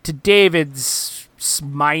mean, to David's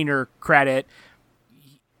minor credit,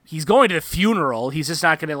 he's going to the funeral. He's just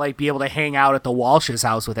not going to like be able to hang out at the Walsh's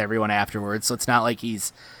house with everyone afterwards. So it's not like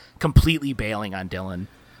he's completely bailing on Dylan.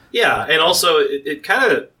 Yeah, and also it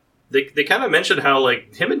kind of they kind of mentioned how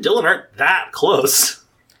like him and Dylan aren't that close.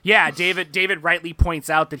 Yeah, David rightly points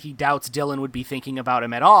out that he doubts Dylan would be thinking about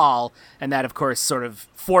him at all, and that of course sort of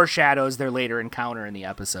foreshadows their later encounter in the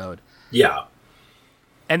episode. Yeah.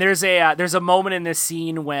 And there's a moment in this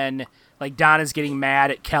scene when like Donna's getting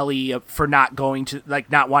mad at Kelly for not wanting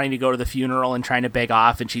to go to the funeral and trying to beg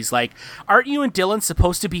off, and she's like, "Aren't you and Dylan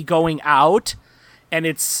supposed to be going out?" And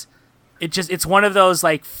it's one of those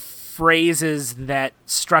like phrases that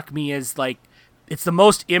struck me as like it's the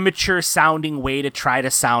most immature sounding way to try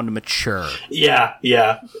to sound mature. Yeah.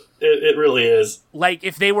 It really is. Like,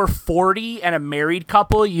 if they were 40 and a married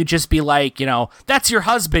couple, you'd just be like, you know, that's your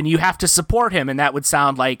husband, you have to support him, and that would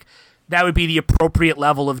sound like that would be the appropriate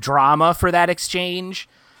level of drama for that exchange.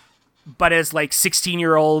 But as, like,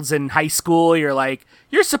 16-year-olds in high school, you're like,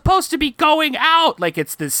 you're supposed to be going out! Like,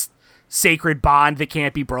 it's this sacred bond that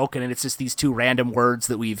can't be broken, and it's just these two random words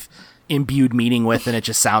that we've imbued meaning with, and it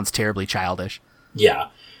just sounds terribly childish. Yeah.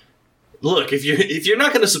 Look, if you're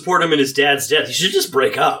not going to support him in his dad's death, you should just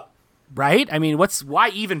break up. Right? I mean, why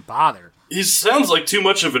even bother? He sounds like too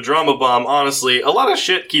much of a drama bomb, honestly. A lot of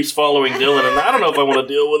shit keeps following Dylan, and I don't know if I want to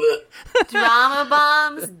deal with it. Drama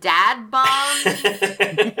bombs? Dad bombs?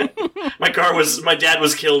 My dad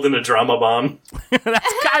was killed in a drama bomb.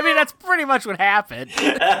 That's pretty much what happened.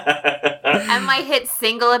 And my hit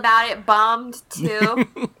single about it bombed, too.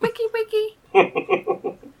 Wiki.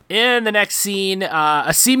 In the next scene,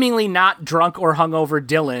 a seemingly not drunk or hungover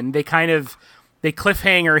Dylan, they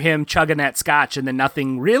cliffhanger him chugging that scotch, and then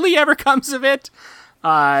nothing really ever comes of it.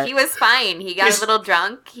 He was fine. He got a little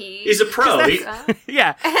drunk. He's a pro.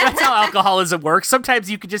 Yeah, that's how alcoholism works.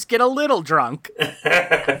 Sometimes you can just get a little drunk.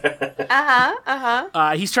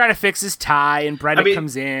 He's trying to fix his tie, and Brenda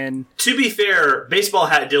comes in. To be fair, baseball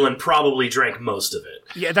hat Dylan probably drank most of it.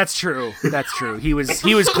 Yeah, that's true. He was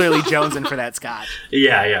clearly jonesing for that scotch.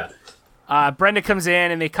 Yeah. Brenda comes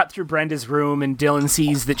in, and they cut through Brenda's room, and Dylan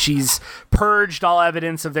sees that she's purged all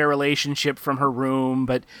evidence of their relationship from her room,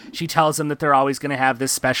 but she tells him that they're always going to have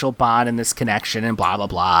this special bond and this connection and blah, blah,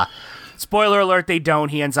 blah. Spoiler alert, they don't.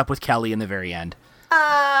 He ends up with Kelly in the very end.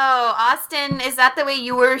 Oh, Austin, is that the way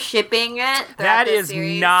you were shipping it? That is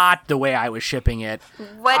not the way I was shipping it.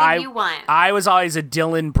 What did you want? I was always a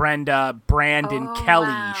Dylan, Brenda, Brandon,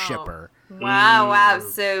 Kelly shipper. Wow.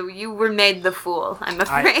 So you were made the fool, I'm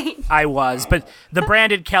afraid. I was, but the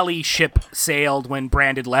Brandon Kelly ship sailed when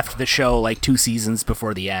Brandon left the show like 2 seasons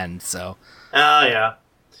before the end, so. Oh, yeah.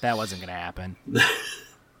 That wasn't going to happen.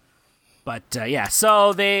 But,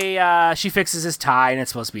 so she fixes his tie, and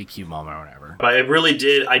it's supposed to be a cute moment or whatever. But I really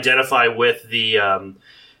did identify with the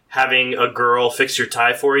having a girl fix your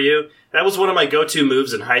tie for you. That was one of my go-to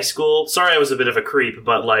moves in high school. Sorry I was a bit of a creep,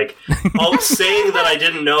 but, saying that I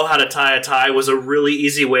didn't know how to tie a tie was a really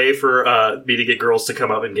easy way for me to get girls to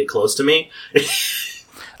come up and get close to me.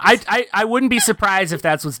 I wouldn't be surprised if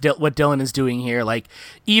that's what Dylan is doing here. Like,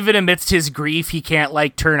 even amidst his grief, he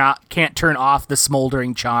can't turn off the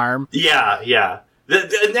smoldering charm. Yeah.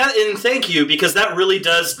 And thank you, because that really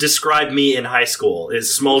does describe me in high school,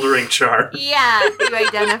 is smoldering charm. Yeah, you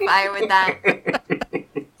identify with that.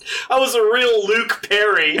 I was a real Luke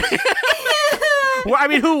Perry. Well, I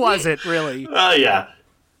mean, who was it, really? Yeah.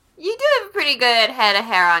 You do have a pretty good head of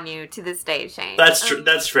hair on you to this day, Shane. That's true.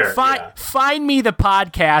 That's fair. Find me the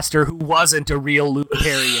podcaster who wasn't a real Luke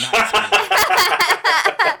Perry in high school.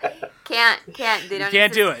 Can't. They don't.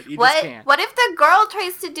 Can't do it. You what? Just can't. What if the girl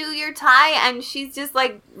tries to do your tie and she's just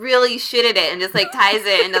really shit at it and just ties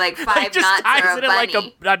it into 5 just knots ties or a it in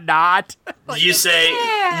bunny? a knot. You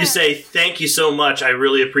say thank you so much. I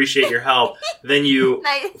really appreciate your help. Then you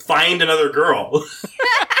find another girl.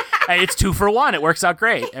 Hey, it's 2 for 1. It works out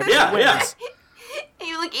great. Everyone wins.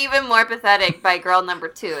 You look even more pathetic by girl number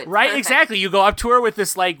 2. It's right, perfect. exactly. You go up to her with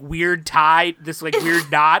this weird tie, this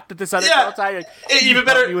weird knot that this other girl tied. Like, even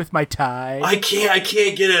better. Help me with my tie. I can't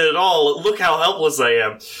get it at all. Look how helpless I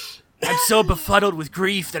am. I'm so befuddled with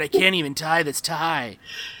grief that I can't even tie this tie.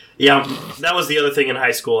 Yeah, that was the other thing in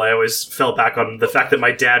high school. I always fell back on the fact that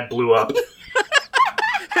my dad blew up.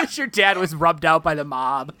 Your dad was rubbed out by the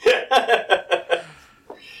mob.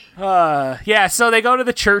 So they go to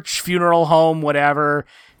the church, funeral home, whatever,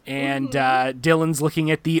 and Dylan's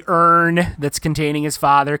looking at the urn that's containing his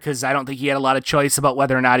father, because I don't think he had a lot of choice about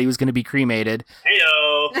whether or not he was going to be cremated.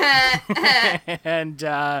 Heyo! And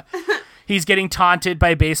he's getting taunted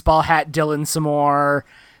by Baseball Hat Dylan some more,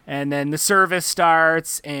 and then the service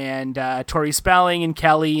starts, and Tori Spelling and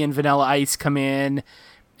Kelly and Vanilla Ice come in,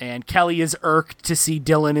 and Kelly is irked to see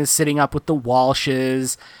Dylan is sitting up with the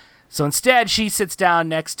Walshes. So instead, she sits down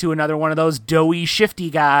next to another one of those doughy, shifty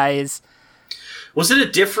guys. Was it a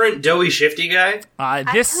different doughy, shifty guy? I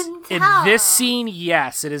couldn't In tell. this scene,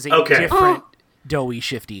 yes, it is a different doughy,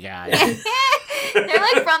 shifty guy.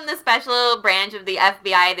 They're from the special branch of the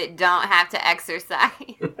FBI that don't have to exercise.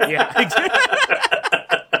 Yeah.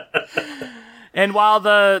 And while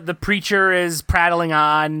the preacher is prattling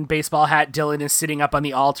on, Baseball Hat Dylan is sitting up on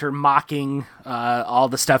the altar mocking all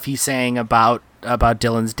the stuff he's saying about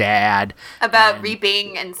Dylan's dad. About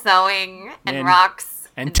reaping and sowing and rocks.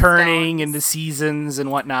 And turning stones. and the seasons and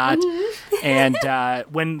whatnot. And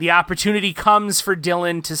when the opportunity comes for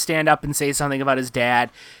Dylan to stand up and say something about his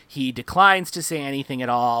dad, he declines to say anything at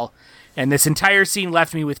all. And this entire scene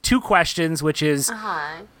left me with 2 questions, which is,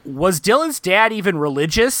 was Dylan's dad even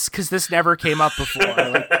religious? Because this never came up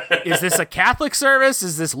before. Is this a Catholic service?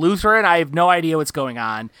 Is this Lutheran? I have no idea what's going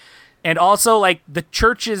on. And also, the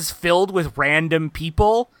church is filled with random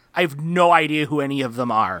people. I have no idea who any of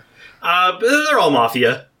them are. They're all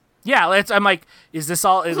mafia. Yeah, I'm like, is this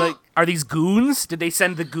all, are these goons? Did they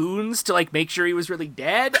send the goons to, make sure he was really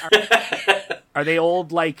dead? Are they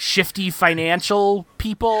old, shifty financial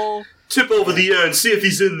people? Tip over the urn, see if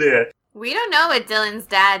he's in there. We don't know what Dylan's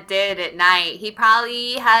dad did at night. He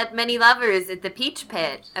probably had many lovers at the Peach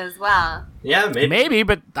Pit as well. Yeah, maybe. Maybe,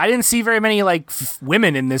 but I didn't see very many,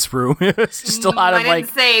 women in this room. It's just a lot of, I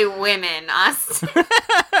didn't say women, Austin.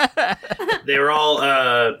 They're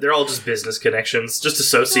all just business connections, just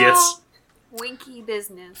associates. Winky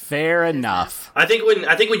business. Fair enough. I think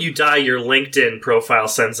when you die, your LinkedIn profile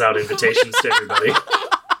sends out invitations to everybody.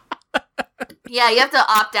 Yeah, you have to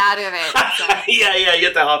opt out of it. So. yeah, you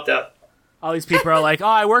have to opt out. All these people are like, oh,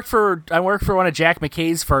 I worked for one of Jack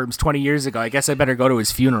McKay's firms 20 years ago. I guess I better go to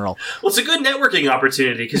his funeral. Well, it's a good networking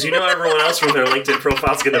opportunity because everyone else from their LinkedIn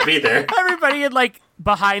profile's going to be there. Everybody in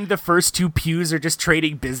behind the first 2 pews are just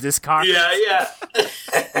trading business cards. Yeah.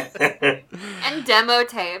 And demo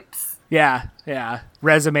tapes. Yeah.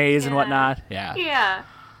 Resumes and whatnot. Yeah. Yeah.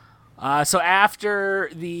 So after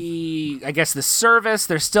the service,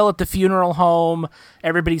 they're still at the funeral home.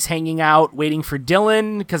 Everybody's hanging out, waiting for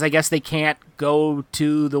Dylan, because I guess they can't go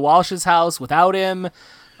to the Walsh's house without him.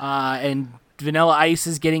 And Vanilla Ice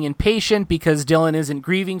is getting impatient because Dylan isn't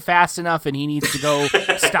grieving fast enough and he needs to go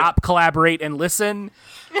stop, collaborate, and listen.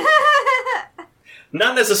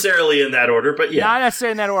 Not necessarily in that order, but yeah. Not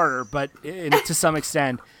necessarily in that order, but to some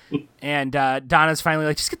extent. And Donna's finally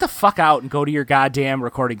like, just get the fuck out and go to your goddamn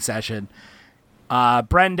recording session.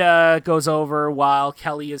 Brenda goes over while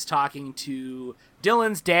Kelly is talking to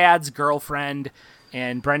Dylan's dad's girlfriend,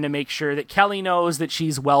 and Brenda makes sure that Kelly knows that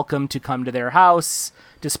she's welcome to come to their house,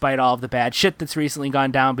 despite all of the bad shit that's recently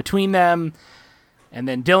gone down between them. And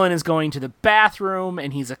then Dylan is going to the bathroom,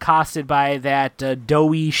 and he's accosted by that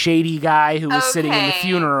doughy, shady guy who was sitting in the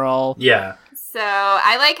funeral. Yeah. So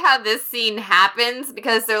I like how this scene happens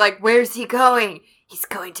because they're like, where's he going? He's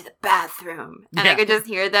going to the bathroom. And I could just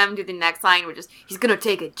hear them do the next line, which is, he's going to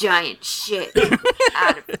take a giant shit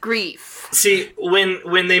out of grief. See,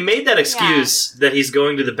 when they made that excuse that he's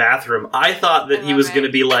going to the bathroom, I thought that he was going to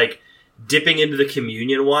be like dipping into the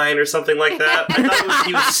communion wine or something like that. I thought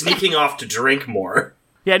he was sneaking off to drink more.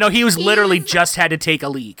 Yeah, no, he was literally just had to take a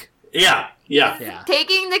leak. Yeah.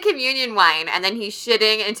 Taking the communion wine, and then he's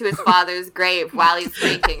shitting into his father's grave while he's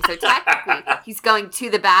drinking. So technically, he's going to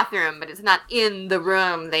the bathroom, but it's not in the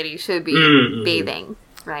room that he should be bathing,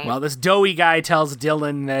 right? Well, this doughy guy tells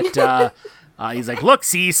Dylan that he's like, look,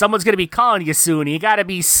 see, someone's going to be calling you soon. You got to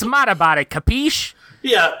be smart about it, capiche?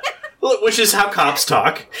 Yeah. Which is how cops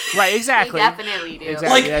talk. Right, exactly. They definitely do.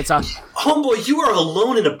 Exactly. Like, homeboy, you are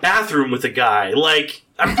alone in a bathroom with a guy. Like,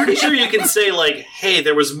 I'm pretty sure you can say, like, hey,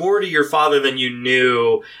 there was more to your father than you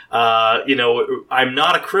knew. I'm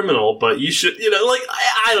not a criminal, but you should, like,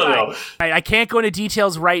 I don't know. I can't go into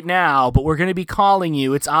details right now, but we're going to be calling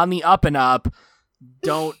you. It's on the up and up.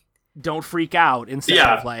 Don't freak out. Instead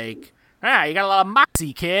of like, you got a lot of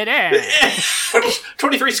moxie, kid.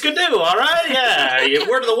 23 skidoo, all right? Yeah,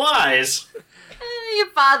 word of the wise. Your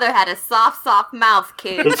father had a soft mouth,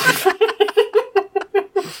 kid.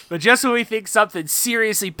 But just when we think something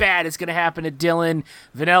seriously bad is going to happen to Dylan,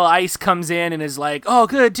 Vanilla Ice comes in and is like, oh,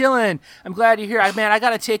 good, Dylan, I'm glad you're here. Man, I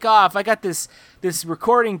got to take off. I got this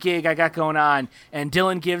recording gig I got going on. And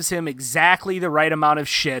Dylan gives him exactly the right amount of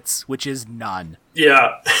shits, which is none.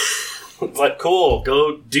 Yeah. It's like, cool,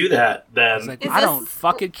 go do that then. It's like, I don't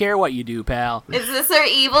fucking care what you do, pal. Is this where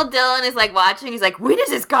evil Dylan is like watching? He's like, when is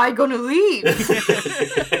this guy gonna leave?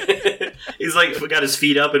 He's like, got his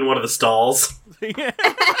feet up in one of the stalls. So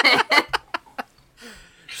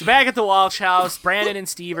back at the Walsh house, Brandon and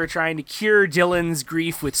Steve are trying to cure Dylan's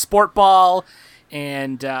grief with sport ball,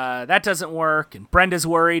 and that doesn't work. And Brenda's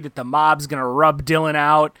worried that the mob's gonna rub Dylan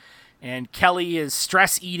out, and Kelly is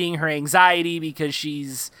stress eating her anxiety because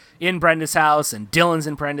she's in Brenda's house and Dylan's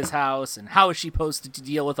in Brenda's house, and how is she supposed to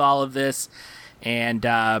deal with all of this? And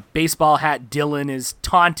baseball hat Dylan is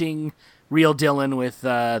taunting real Dylan with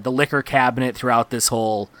the liquor cabinet throughout this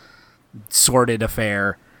whole sordid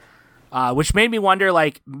affair, which made me wonder,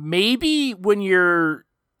 like, maybe when you're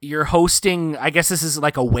hosting, I guess this is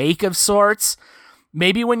like a wake of sorts,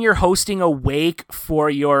 maybe when you're hosting a wake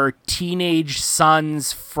for your teenage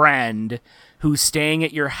son's friend who's staying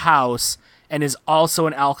at your house and is also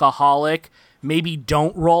an alcoholic, maybe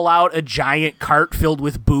don't roll out a giant cart filled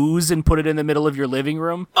with booze and put it in the middle of your living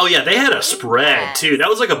room. Oh yeah, they had a spread too. That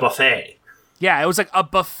was like a buffet. Yeah, it was like a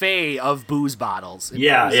buffet of booze bottles. It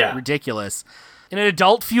was ridiculous. In an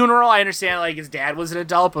adult funeral, I understand, like, his dad was an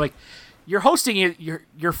adult, but, like, you're hosting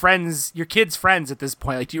your friends, your kids' friends at this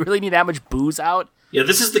point. Like, do you really need that much booze out? Yeah,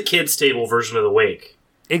 this is the kids' table version of the wake.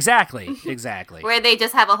 Exactly. Where they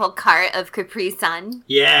just have a whole cart of Capri Sun.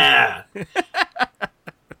 Yeah.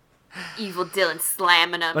 Evil Dylan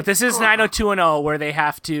slamming them. But this is 90210, where they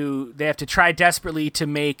have to try desperately to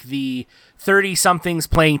make the 30-somethings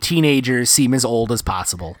playing teenagers seem as old as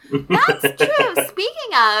possible. That's true.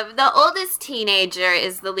 Speaking of, the oldest teenager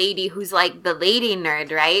is the lady who's like the lady nerd,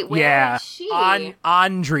 right? Where is she?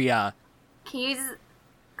 Andrea. Can you just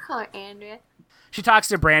call her Andrea? She talks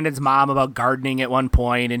to Brandon's mom about gardening at one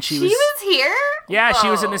point, and she was here? Yeah, Whoa. she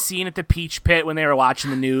was in the scene at the Peach Pit when they were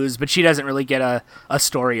watching the news, but she doesn't really get a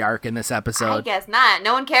story arc in this episode. I guess not.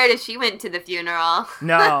 No one cared if she went to the funeral.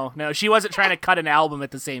 No, she wasn't trying to cut an album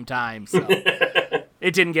at the same time, so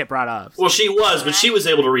it didn't get brought up. Well, she was, but she was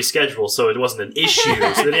able to reschedule, so it wasn't an issue, so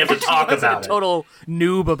they didn't have to talk about it. Total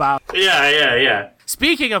noob about it. Yeah.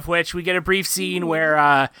 Speaking of which, we get a brief scene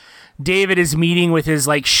where David is meeting with his,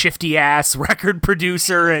 like, shifty-ass record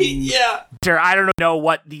producer, and I don't know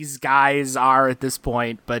what these guys are at this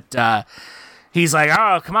point, but he's like,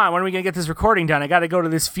 oh, come on, when are we going to get this recording done? I got to go to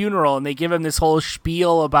this funeral, and they give him this whole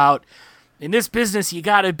spiel about, in this business, you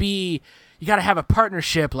got to have a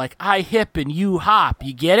partnership, like I hip and you hop,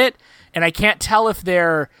 you get it? And I can't tell if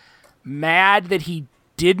they're mad that he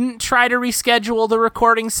didn't try to reschedule the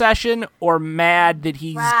recording session, or mad that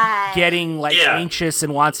he's getting like anxious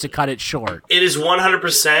and wants to cut it short. It is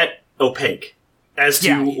 100% opaque as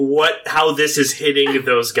to how this is hitting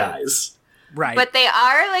those guys. Right. But they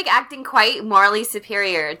are like acting quite morally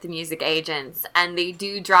superior, the music agents, and they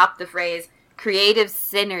do drop the phrase creative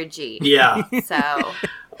synergy. Yeah. So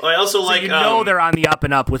I also they're on the up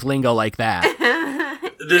and up with lingo like that.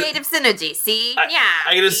 Creative synergy, see?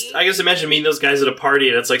 I just imagine meeting those guys at a party,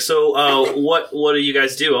 and it's like, so, what do you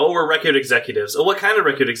guys do? Oh, we're record executives. Oh, what kind of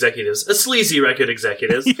record executives? A sleazy record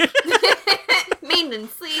executives. Mean and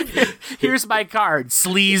sleazy. Here's my card,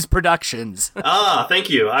 Sleaze Productions. Ah, thank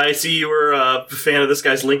you. I see you were a fan of this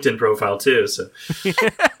guy's LinkedIn profile, too, so...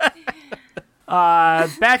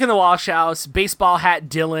 Back in the Walsh house, Baseball Hat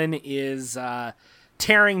Dylan is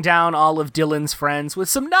tearing down all of Dylan's friends with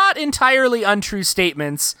some not entirely untrue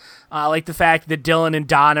statements, like the fact that Dylan and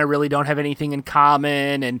Donna really don't have anything in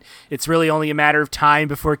common, and it's really only a matter of time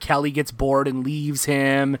before Kelly gets bored and leaves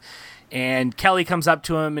him. And Kelly comes up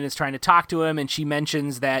to him and is trying to talk to him, and she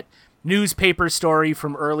mentions that newspaper story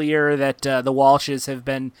from earlier that the Walshes have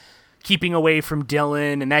been keeping away from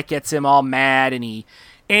Dylan, and that gets him all mad, and he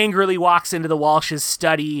angrily walks into the Walsh's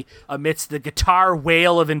study amidst the guitar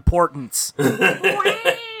wail of importance.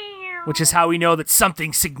 Which is how we know that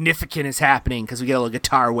something significant is happening, because we get a little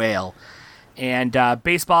guitar wail. And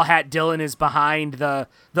Baseball Hat Dylan is behind the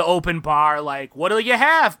open bar like, what do you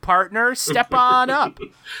have, partner? Step on up.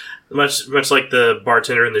 Much like the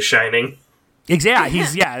bartender in The Shining.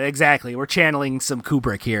 Exactly. We're channeling some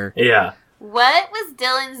Kubrick here. Yeah. What was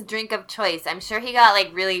Dylan's drink of choice? I'm sure he got, like,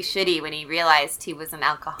 really shitty when he realized he was an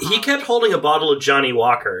alcoholic. He kept holding a bottle of Johnny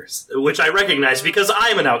Walker, which I recognize because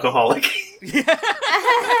I'm an alcoholic.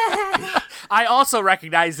 I also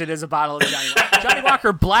recognize it as a bottle of Johnny Walker. Johnny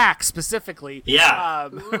Walker Black, specifically. Yeah.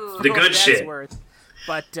 The good shit.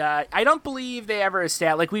 But I don't believe they ever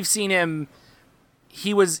established... Like, we've seen him...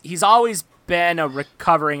 He's always been a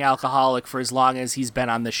recovering alcoholic for as long as he's been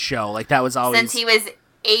on the show. Like, that was always... Since he was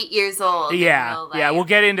 8 years old. Yeah, we'll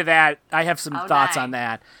get into that. I have some thoughts on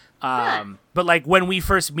that. But, like, when we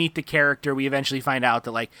first meet the character, we eventually find out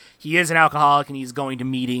that, like, he is an alcoholic and he's going to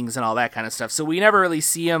meetings and all that kind of stuff. So we never really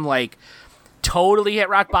see him, like, totally hit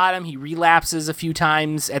rock bottom. He relapses a few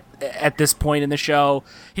times at this point in the show.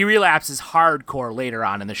 He relapses hardcore later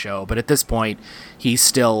on in the show, but at this point, he's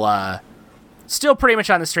still pretty much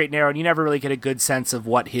on the straight and narrow, and you never really get a good sense of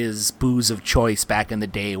what his booze of choice back in the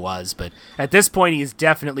day was. But at this point, he's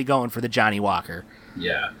definitely going for the Johnny Walker.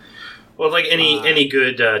 Yeah. Well, like any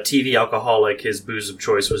good TV alcoholic, his booze of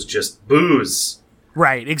choice was just booze.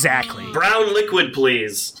 Right, exactly. Brown liquid,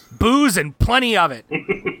 please. Booze and plenty of it.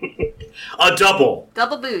 A double.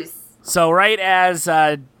 Double booze. So right as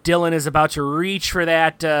Dylan is about to reach for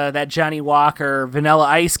that Johnny Walker, Vanilla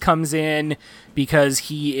Ice comes in because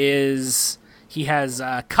he has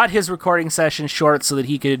cut his recording session short so that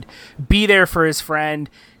he could be there for his friend,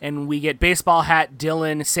 and we get Baseball Hat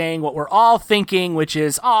Dylan saying what we're all thinking, which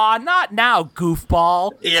is, "Aw, not now,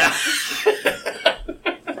 goofball." Yeah.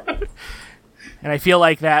 And I feel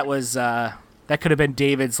like that was that could have been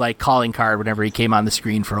David's like calling card whenever he came on the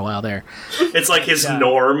screen for a while there. It's like his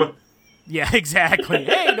Norm. Yeah, exactly.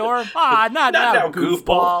 Hey, Norm. Ah, not now,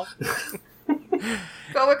 goofball.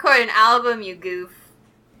 Go record an album, you goof.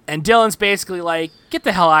 And Dylan's basically like, get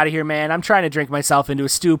the hell out of here, man. I'm trying to drink myself into a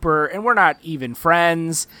stupor, and we're not even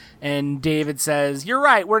friends. And David says, you're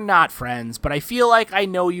right, we're not friends, but I feel like I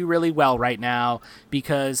know you really well right now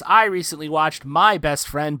because I recently watched my best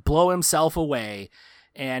friend blow himself away,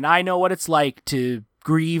 and I know what it's like to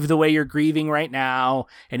grieve the way you're grieving right now.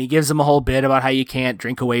 And he gives him a whole bit about how you can't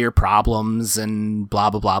drink away your problems and blah,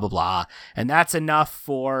 blah, blah, blah, blah. And that's enough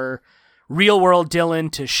for real world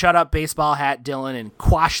Dylan to shut up Baseball Hat Dylan and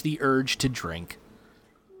quash the urge to drink.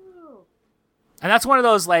 And that's one of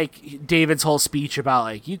those, like, David's whole speech about,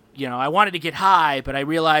 like, you know, I wanted to get high, but I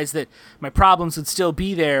realized that my problems would still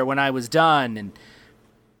be there when I was done. And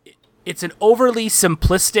it's an overly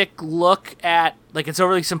simplistic look at, like, it's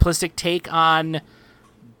overly simplistic take on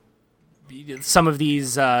some of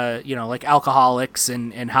these, like alcoholics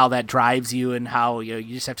and how that drives you and how you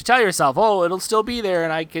just have to tell yourself, oh, it'll still be there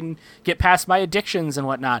and I can get past my addictions and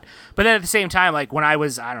whatnot. But then at the same time, like when I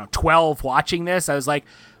was, 12 watching this, I was like,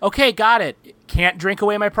 okay, got it. Can't drink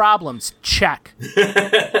away my problems. Check.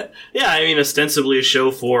 Yeah, I mean, ostensibly a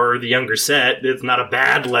show for the younger set. It's not a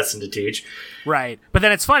bad lesson to teach. Right. But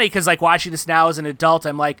then it's funny because like watching this now as an adult,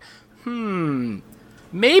 I'm like,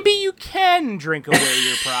 maybe you can drink away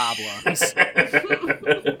your problems.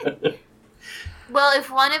 Well,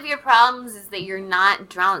 if one of your problems is that you're not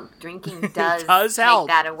drunk, drinking does help.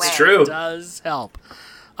 take that away. It's true. It does help.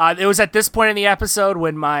 It was at this point in the episode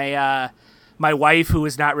when my wife, who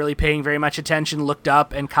was not really paying very much attention, looked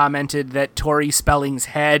up and commented that Tori Spelling's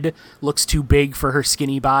head looks too big for her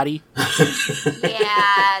skinny body.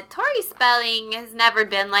 Yeah, Tori Spelling has never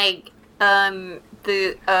been like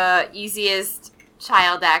the easiest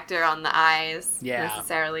child actor on the eyes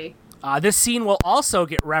necessarily. This scene will also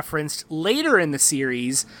get referenced later in the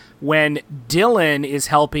series when Dylan is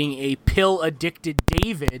helping a pill-addicted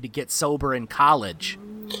David get sober in college.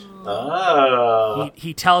 Oh.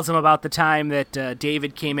 He tells him about the time that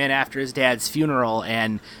David came in after his dad's funeral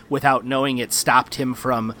and, without knowing it, stopped him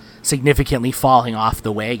from significantly falling off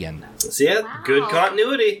the wagon. See, good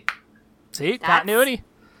continuity. See, continuity.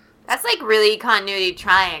 That's like really continuity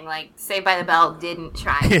trying. Like Saved by the Bell didn't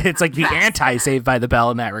try. It's like the anti-Saved by the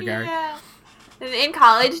Bell in that regard. Yeah. In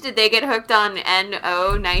college, did they get hooked on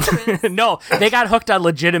NO nitrous? No, they got hooked on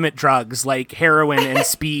legitimate drugs like heroin and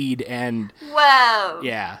speed and... Whoa.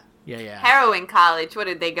 Yeah. Heroin college. What,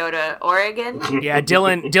 did they go to Oregon? Yeah,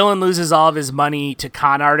 Dylan loses all of his money to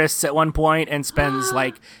con artists at one point and spends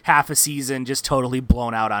like half a season just totally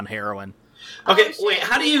blown out on heroin. Okay, wait,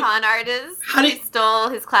 how do you... Con artist? He stole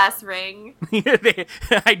his class ring?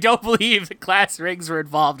 I don't believe the class rings were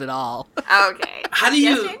involved at all. Okay. How do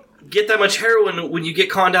you get that much heroin when you get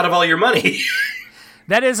conned out of all your money?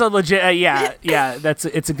 That is a legit...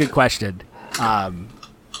 it's a good question.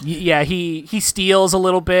 He steals a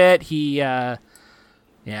little bit. They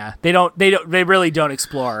really don't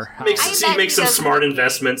explore. Makes some smart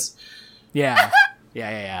investments. Yeah,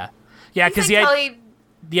 because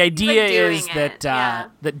the idea is that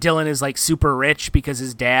Dylan is like super rich because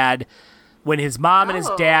his dad, when his mom and his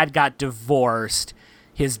dad got divorced,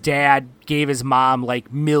 his dad gave his mom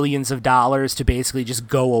like millions of dollars to basically just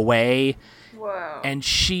go away. Whoa. And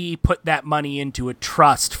she put that money into a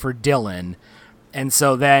trust for Dylan. And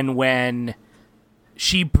so then when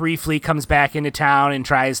she briefly comes back into town and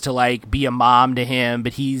tries to like be a mom to him,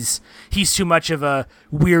 but he's too much of a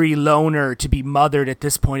weary loner to be mothered at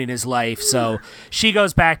this point in his life. So she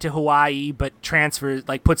goes back to Hawaii, but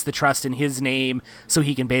puts the trust in his name so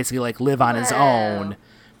he can basically like live on his own.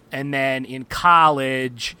 And then in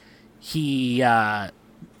college, he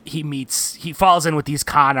falls in with these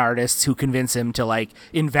con artists who convince him to like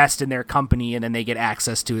invest in their company, and then they get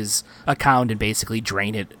access to his account and basically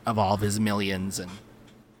drain it of all of his millions. And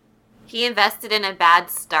he invested in a bad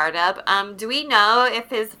startup. Do we know if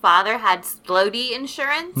his father had floaty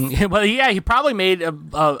insurance? Well, yeah, he probably made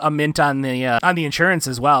a mint on the insurance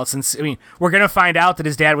as well. Since we're gonna find out that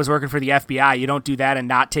his dad was working for the FBI. You don't do that and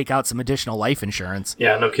not take out some additional life insurance.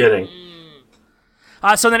 Yeah, no kidding.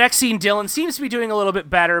 So the next scene, Dylan seems to be doing a little bit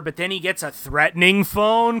better, but then he gets a threatening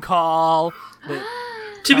phone call.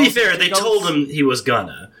 To be fair, they told him he was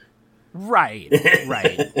gonna. Right.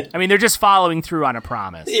 I mean, they're just following through on a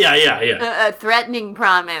promise. Yeah. A threatening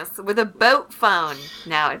promise with a boat phone.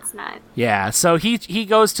 No, it's not. Yeah, so he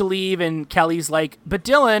goes to leave, and Kelly's like, but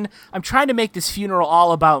Dylan, I'm trying to make this funeral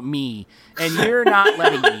all about me, and you're not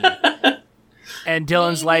letting me. And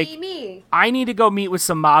Dylan's me. I need to go meet with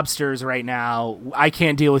some mobsters right now. I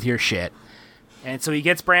can't deal with your shit. And so he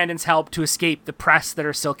gets Brandon's help to escape the press that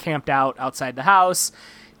are still camped out outside the house.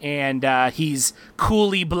 And he's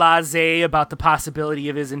coolly blasé about the possibility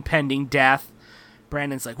of his impending death.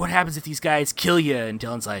 Brandon's like, what happens if these guys kill you? And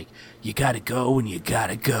Dylan's like, you gotta go when you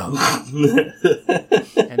gotta go.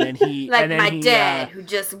 And then he... dad, who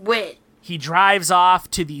just went. He drives off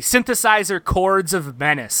to the synthesizer chords of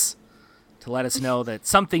menace to let us know that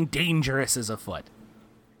something dangerous is afoot.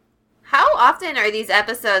 How often are these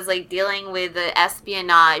episodes like dealing with the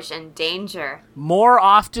espionage and danger? More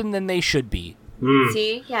often than they should be.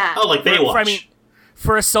 See? Yeah. Oh, like Baywatch.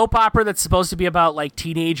 For a soap opera that's supposed to be about like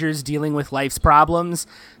teenagers dealing with life's problems,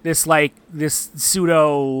 this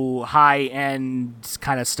pseudo high-end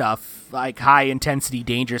kind of stuff, like high-intensity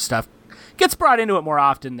danger stuff, gets brought into it more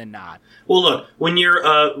often than not. Well, look, when you're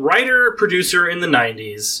a writer-producer in the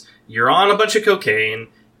 90s, you're on a bunch of cocaine,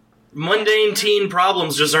 mundane teen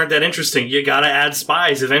problems just aren't that interesting. You gotta add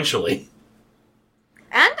spies eventually.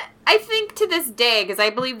 And I think to this day, because I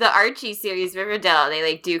believe the Archie series, Riverdale, they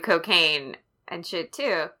like do cocaine and shit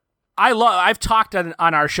too. I've talked on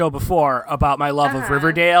our show before about my love of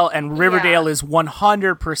Riverdale, and Riverdale is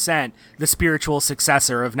 100% the spiritual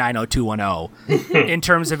successor of 90210 in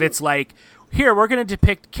terms of its like, here, we're going to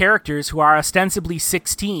depict characters who are ostensibly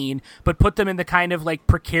 16, but put them in the kind of like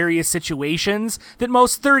precarious situations that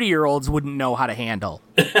most 30-year-olds wouldn't know how to handle.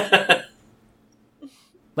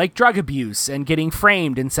 Like drug abuse and getting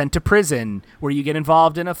framed and sent to prison, where you get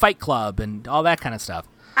involved in a fight club and all that kind of stuff.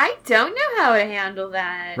 I don't know how to handle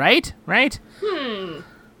that. Right?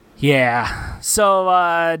 Yeah.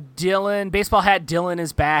 So Baseball Hat Dylan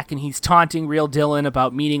is back, and he's taunting real Dylan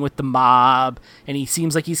about meeting with the mob, and he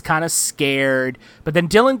seems like he's kind of scared. But then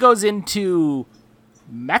Dylan goes into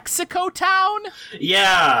Mexico Town?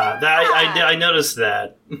 Yeah, I noticed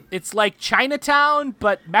that. It's like Chinatown,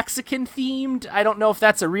 but Mexican themed. I don't know if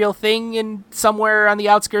that's a real thing in somewhere on the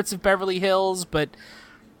outskirts of Beverly Hills, but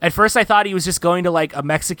at first I thought he was just going to like a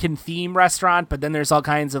Mexican theme restaurant, but then there's all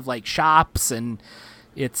kinds of like shops, and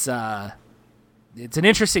it's an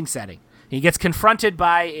interesting setting. He gets confronted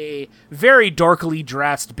by a very dorkily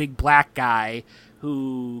dressed big black guy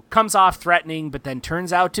who comes off threatening, but then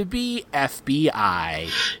turns out to be FBI.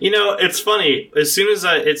 You know, it's funny. As soon as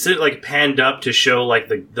it like panned up to show like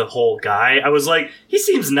the whole guy, I was like, he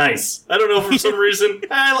seems nice. I don't know, for some reason,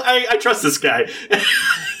 I trust this guy.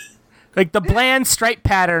 Like the bland stripe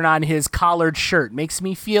pattern on his collared shirt makes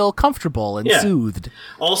me feel comfortable and soothed.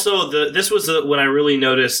 Also, this was when I really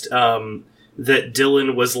noticed that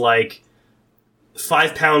Dylan was like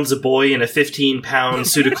 5 pounds a boy in a 15-pound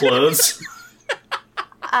suit of clothes.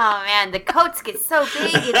 Oh man, the coats get so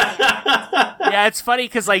big in there. Yeah, it's funny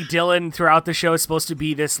because like Dylan throughout the show is supposed to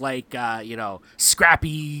be this like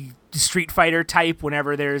scrappy street fighter type.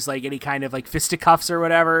 Whenever there's like any kind of like fisticuffs or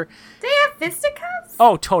whatever, They have fisticuffs?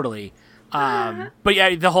 oh totally. But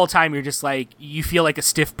yeah, the whole time you're just like, you feel like a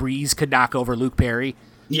stiff breeze could knock over Luke Perry.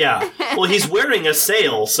 Yeah. Well, he's wearing a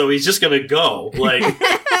sail, so he's just gonna go. Like,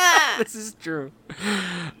 This is true.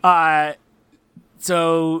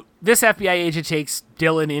 So this FBI agent takes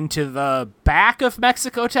Dylan into the back of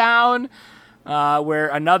Mexico Town,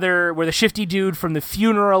 where the shifty dude from the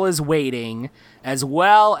funeral is waiting, as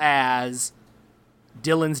well as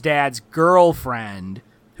Dylan's dad's girlfriend,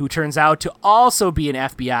 who turns out to also be an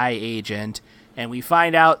FBI agent. And we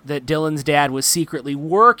find out that Dylan's dad was secretly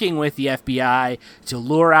working with the FBI to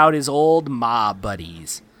lure out his old mob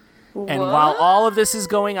buddies. What? And while all of this is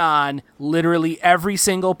going on, literally every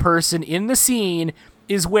single person in the scene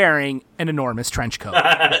is wearing an enormous trench coat.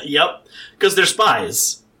 yep, because they're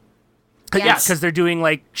spies. Yeah, because they're doing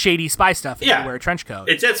like shady spy stuff and Yeah. they wear a trench coat.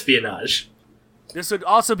 It's espionage. This would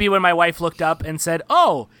also be when my wife looked up and said,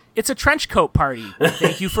 "Oh, it's a trench coat party.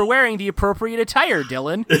 Thank you for wearing the appropriate attire,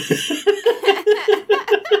 Dylan."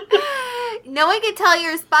 No one can tell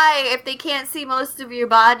you're a spy if they can't see most of your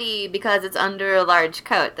body because it's under a large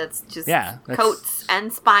coat. That's just coats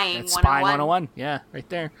and spying That's Spy 101. Yeah, right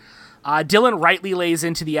there. Dylan rightly lays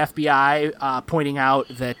into the FBI, pointing out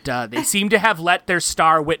that they seem to have let their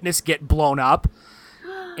star witness get blown up.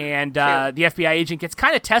 And the FBI agent gets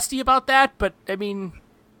kind of testy about that, but, I mean,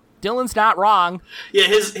 Dylan's not wrong. Yeah,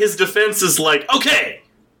 his defense is like, okay!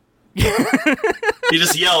 He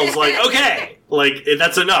just yells like, okay! Like,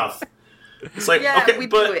 that's enough. It's like, Yeah, okay, we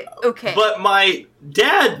do it. Okay. But my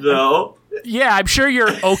dad, though... Yeah, I'm sure your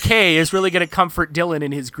okay is really going to comfort Dylan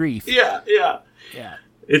in his grief. Yeah. Yeah.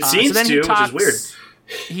 It seems then to, which is weird.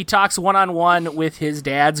 He talks one-on-one with his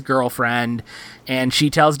dad's girlfriend, and she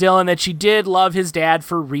tells Dylan that she did love his dad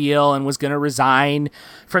for real and was going to resign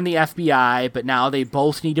from the FBI, but now they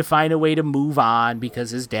both need to find a way to move on because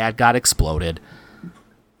his dad got exploded.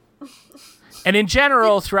 And in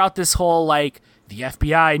general, throughout this whole, like, the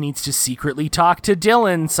FBI needs to secretly talk to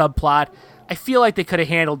Dylan subplot, I feel like they could have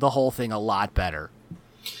handled the whole thing a lot better.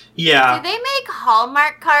 Yeah. Do they make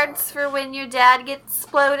Hallmark cards for when your dad gets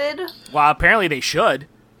exploded? Well, apparently they should.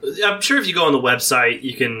 I'm sure if you go on the website,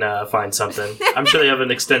 you can find something. I'm sure they have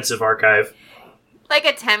an extensive archive. Like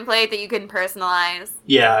a template that you can personalize.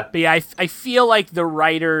 Yeah. But yeah, I feel like the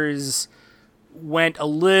writers went a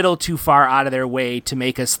little too far out of their way to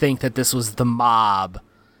make us think that this was the mob,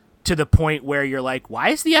 to the point where you're like, why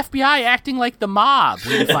is the FBI acting like the mob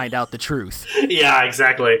when you find out the truth? Yeah,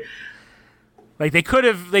 exactly. Like they could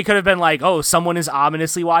have been like, oh, someone is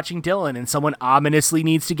ominously watching Dylan and someone ominously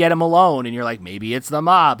needs to get him alone, and you're like, maybe it's the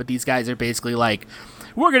mob, but these guys are basically like,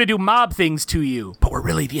 we're gonna do mob things to you, but we're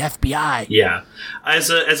really the FBI. Yeah. As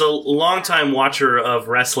a longtime watcher of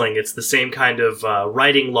wrestling, it's the same kind of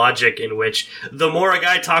writing logic in which the more a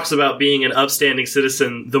guy talks about being an upstanding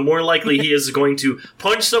citizen, the more likely he is going to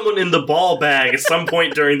punch someone in the ball bag at some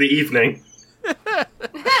point during the evening.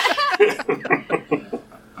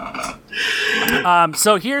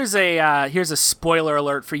 So here's a spoiler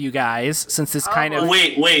alert for you guys, since this kind of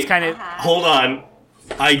Wait, kind of hold on.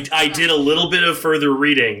 I did a little bit of further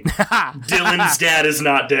reading. Dylan's dad is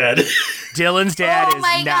not dead. Dylan's dad Oh is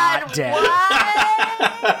my not God, dead. What?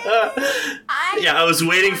 Yeah, I was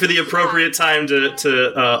waiting for the appropriate time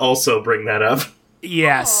to also bring that up.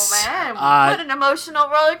 Yes. Oh man, what an emotional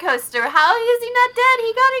roller coaster. How is he not dead?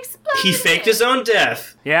 He got exploded. He faked his own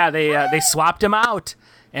death. Yeah, they swapped him out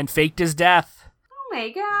and faked his death. Oh my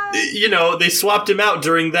god. You know, they swapped him out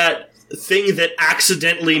during that thing that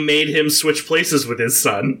accidentally made him switch places with his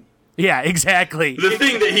son. Yeah, exactly. The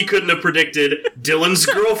thing that he couldn't have predicted, Dylan's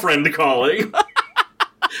girlfriend calling.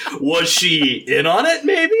 Was she in on it,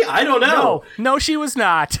 maybe? I don't know. No, she was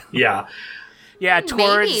not. Yeah. Yeah,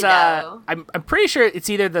 towards Maybe, though. I'm pretty sure it's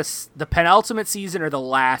either the penultimate season or the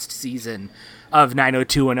last season of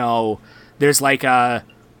 90210. There's like a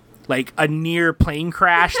near plane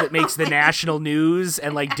crash that makes the national news,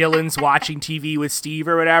 and like Dylan's watching TV with Steve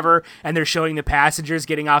or whatever, and they're showing the passengers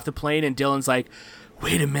getting off the plane, and Dylan's like,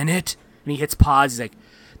 "Wait a minute," and he hits pause. He's like,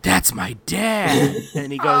 "That's my dad,"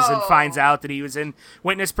 and he goes and finds out that he was in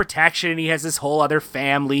witness protection, and he has this whole other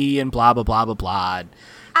family, and blah blah blah blah blah.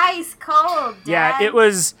 Ice cold, Dad. Yeah, it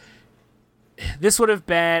was. This would have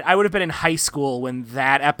been. I would have been in high school when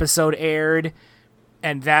that episode aired,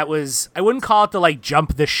 and that was. I wouldn't call it the like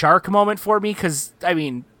jump the shark moment for me, because I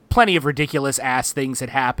mean, plenty of ridiculous ass things had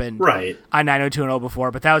happened Right. on 90210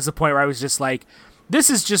 before, but that was the point where I was just like, this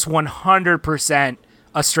is just 100%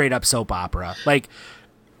 a straight up soap opera. Like,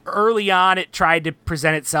 early on, it tried to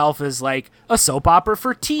present itself as like a soap opera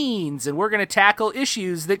for teens, and we're going to tackle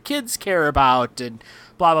issues that kids care about, and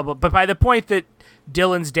blah, blah, blah. But by the point that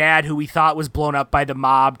Dylan's dad, who we thought was blown up by the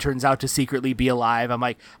mob, turns out to secretly be alive, I'm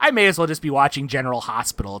like, I may as well just be watching General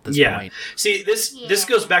Hospital at this point. See, this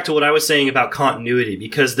goes back to what I was saying about continuity,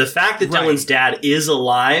 because the fact that Right. Dylan's dad is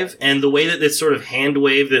alive, and the way that it's sort of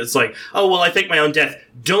hand-waved, that it's like, oh, well, I fake my own death,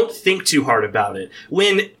 don't think too hard about it.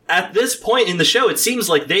 When, at this point in the show, it seems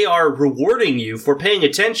like they are rewarding you for paying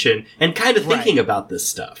attention and kind of thinking about this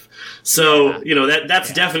stuff. So, you know,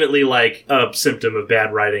 that's definitely like a symptom of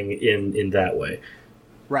bad writing in that way.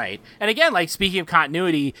 Right. And again, like, speaking of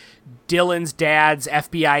continuity, Dylan's dad's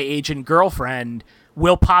FBI agent girlfriend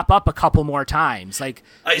will pop up a couple more times. Like,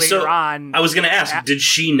 later on. I was going to ask, did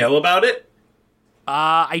she know about it?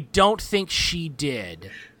 I don't think she did.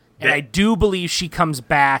 And I do believe she comes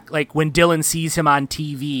back, like, when Dylan sees him on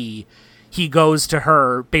TV, he goes to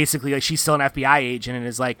her, basically, like, she's still an FBI agent, and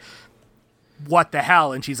is like, what the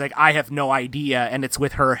hell? And she's like, I have no idea. And it's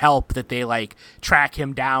with her help that they, like, track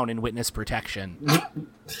him down in witness protection.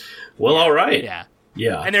 Well, all right. Yeah.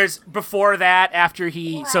 Yeah. And there's, before that, after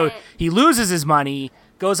so he loses his money,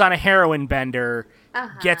 goes on a heroin bender,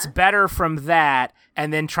 gets better from that,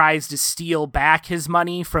 and then tries to steal back his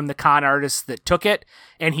money from the con artist that took it,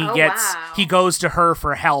 and he goes to her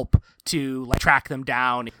for help to, like, track them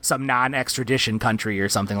down, some non-extradition country or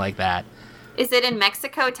something like that. Is it in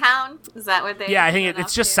Mexico Town? Is that what they? Yeah, I think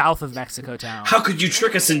it's just south of Mexico Town. How could you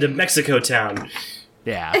trick us into Mexico Town?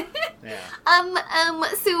 Yeah.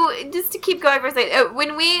 So just to keep going for a second,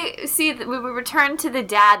 when we return to the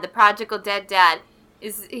dad, the prodigal dead dad,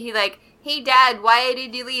 is he like, hey Dad, why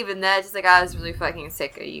did you leave? And Dad's just like, I was really fucking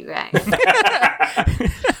sick of you guys.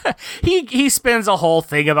 He spins a whole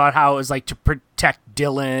thing about how it was like to protect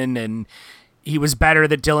Dylan, and he was better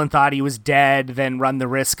that Dylan thought he was dead than run the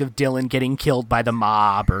risk of Dylan getting killed by the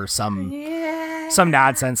mob or some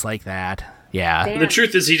nonsense like that. Yeah. Damn. The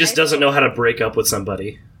truth is, he just doesn't know how to break up with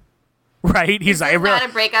somebody. Right? He's like, how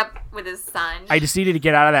to break up with his son. I just needed to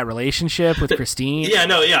get out of that relationship with Christine.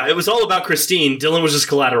 It was all about Christine. Dylan was just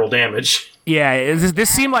collateral damage. Yeah, this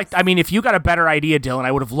seemed like, I mean, if you got a better idea, Dylan,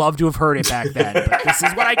 I would have loved to have heard it back then. But this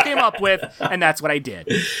is what I came up with, and that's what I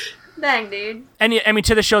did. Dang, dude. And I mean,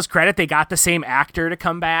 to the show's credit, they got the same actor to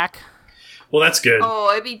come back. Well, that's good.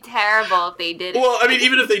 Oh, it'd be terrible if they didn't. Well, I mean,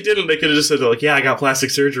 even if they didn't, they could have just said, like, yeah, I got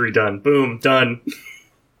plastic surgery done. Boom, done.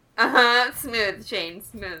 Smooth, Shane,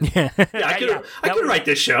 smooth. Yeah, I could write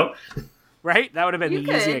this show. Right? That would have been You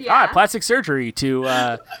the easy. could, yeah. Plastic surgery to...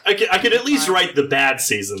 I could at least write the bad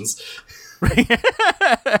seasons.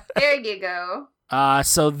 There you go.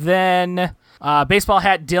 So then, Baseball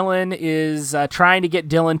Hat Dylan is trying to get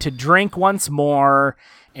Dylan to drink once more,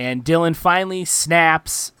 and Dylan finally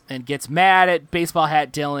snaps and gets mad at Baseball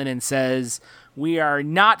Hat Dylan and says, we are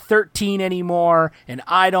not 13 anymore, and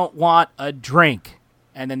I don't want a drink.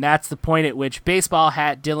 And then that's the point at which Baseball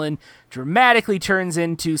Hat Dylan dramatically turns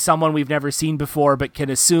into someone we've never seen before, but can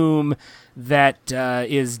assume that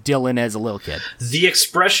is Dylan as a little kid. The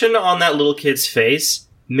expression on that little kid's face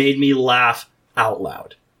made me laugh out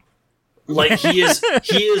loud. Like, he is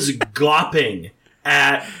gawping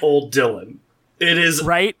at old Dylan. It is...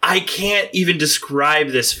 Right? I can't even describe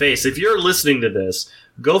this face. If you're listening to this,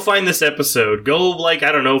 go find this episode. Go, like,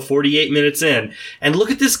 I don't know, 48 minutes in, and look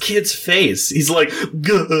at this kid's face. He's like,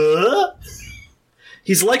 Gah?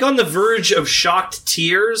 He's like on the verge of shocked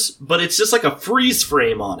tears, but it's just like a freeze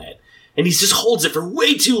frame on it. And he just holds it for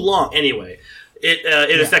way too long. Anyway,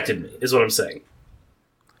 it affected me, is what I'm saying.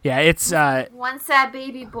 Yeah, it's... One sad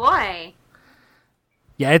baby boy.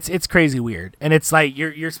 Yeah, it's crazy weird, and it's like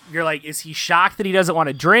you're like, is he shocked that he doesn't want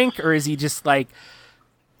to drink, or is he just like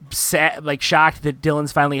sad, like shocked that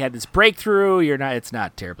Dylan's finally had this breakthrough? It's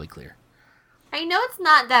not terribly clear. I know it's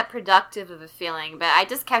not that productive of a feeling, but I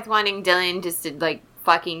just kept wanting Dylan just to like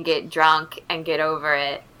fucking get drunk and get over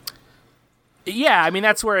it. Yeah, I mean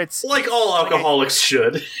that's where it's like all alcoholics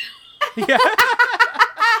should. Yeah.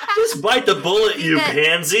 Just bite the bullet, you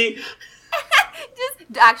pansy.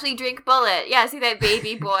 Just actually drink bullet. Yeah, see that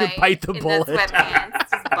baby boy Bite the in bullet. the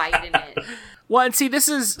sweatpants, just biting it. Well, and see, this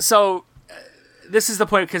is the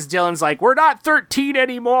point, because Dylan's like, we're not 13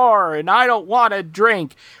 anymore, and I don't want to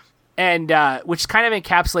drink, and which kind of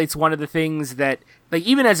encapsulates one of the things that, like,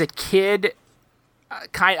 even as a kid,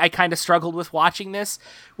 I kind of struggled with watching this,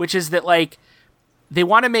 which is that, like, they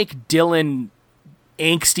want to make Dylan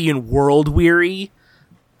angsty and world weary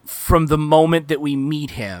from the moment that we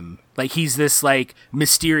meet him. Like, he's this, like,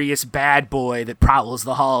 mysterious bad boy that prowls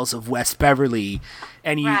the halls of West Beverly.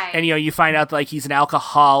 And you find out that, like, he's an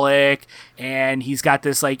alcoholic, and he's got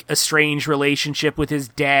this, like, estranged relationship with his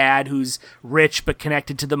dad, who's rich but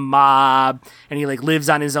connected to the mob, and he, like, lives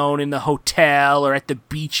on his own in the hotel or at the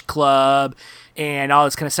beach club and all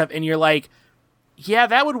this kind of stuff. And you're like, yeah,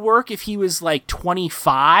 that would work if he was, like,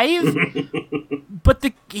 25,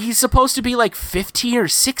 but he's supposed to be, like, 15 or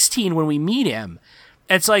 16 when we meet him.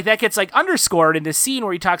 And so, like, that gets, like, underscored in this scene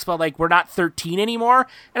where he talks about, like, we're not 13 anymore.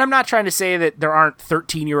 And I'm not trying to say that there aren't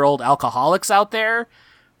 13-year-old alcoholics out there,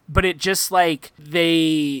 but it just, like,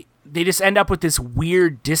 they just end up with this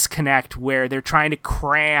weird disconnect where they're trying to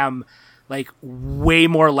cram, like, way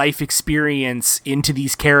more life experience into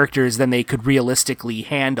these characters than they could realistically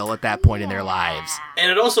handle at that point in their lives.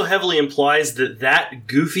 And it also heavily implies that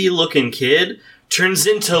goofy-looking kid turns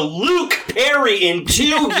into Luke Perry in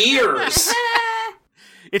 2 years.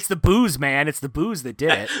 It's the booze, man. It's the booze that did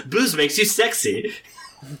it. Booze makes you sexy.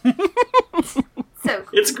 So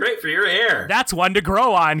it's great for your hair. That's one to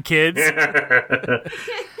grow on, kids.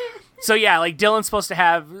 So yeah, like Dylan's supposed to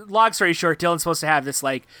have, long story short, Dylan's supposed to have this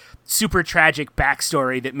like super tragic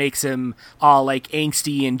backstory that makes him all like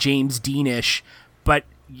angsty and James Dean-ish, but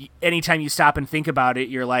anytime you stop and think about it,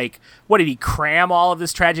 you're like, what, did he cram all of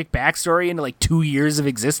this tragic backstory into like 2 years of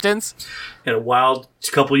existence? In a wild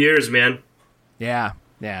couple years, man. Yeah.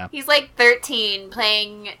 Yeah. he's like 13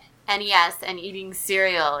 playing NES and eating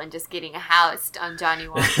cereal and just getting housed on Johnny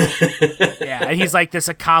Walker. Yeah, and he's like this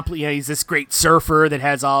he's this great surfer that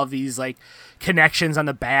has all of these like connections on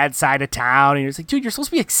the bad side of town, and you're just like, dude, you're supposed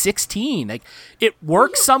to be like 16. Like, it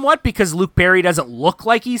works somewhat because Luke Perry doesn't look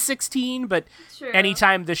like he's 16, but True.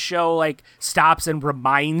 anytime the show like stops and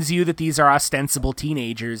reminds you that these are ostensible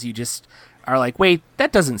teenagers, you just are like, wait,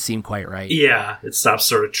 that doesn't seem quite right. Yeah, it stops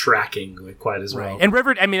sort of tracking like, quite as well.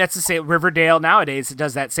 Right. And that's the same. Riverdale nowadays, it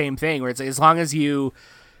does that same thing where it's like, as long as you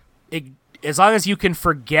can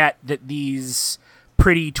forget that these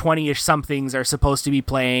pretty 20-ish somethings are supposed to be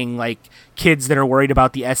playing like kids that are worried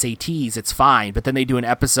about the SATs, it's fine. But then they do an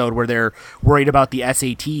episode where they're worried about the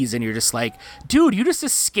SATs, and you're just like, dude, you just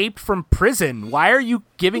escaped from prison. Why are you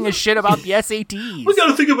giving a shit about the SATs? We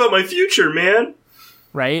gotta think about my future, man.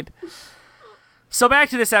 Right? So back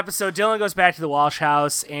to this episode, Dylan goes back to the Walsh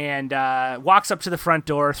house and walks up to the front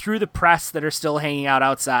door through the press that are still hanging out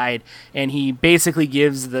outside, and he basically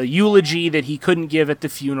gives the eulogy that he couldn't give at the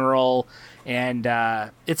funeral, and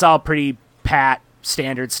it's all pretty pat,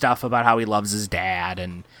 standard stuff about how he loves his dad,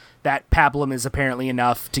 and that pablum is apparently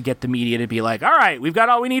enough to get the media to be like, all right, we've got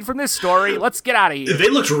all we need from this story, let's get out of here. They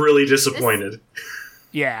looked really disappointed.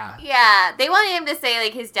 Yeah. Yeah, they wanted him to say,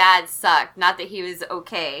 like, his dad sucked, not that he was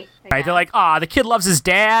okay. Right, they're like, the kid loves his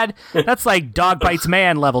dad. That's like dog bites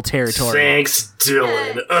man level territory. Thanks,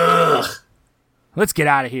 Dylan. Ugh. Let's get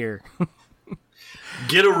out of here.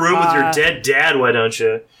 Get a room with your dead dad, why don't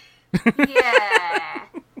you? Yeah.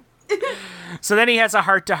 So then he has a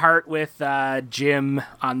heart-to-heart with Jim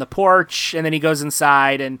on the porch, and then he goes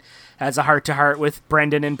inside and has a heart-to-heart with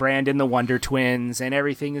Brendan and Brandon, the Wonder Twins, and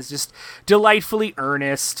everything is just delightfully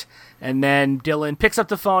earnest. And then Dylan picks up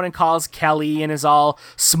the phone and calls Kelly and is all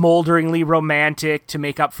smolderingly romantic to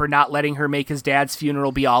make up for not letting her make his dad's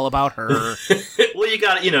funeral be all about her. Well, you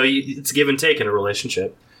got it's give and take in a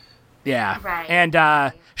relationship. Yeah. Right.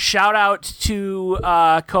 And shout out to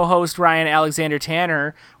co-host Ryan Alexander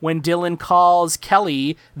Tanner. When Dylan calls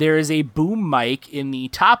Kelly, there is a boom mic in the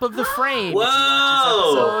top of the frame. Whoa! If you watch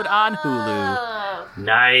this episode on Hulu. Oh.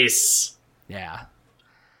 Nice. Yeah.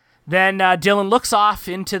 Then Dylan looks off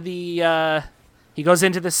into he goes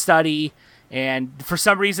into the study, and for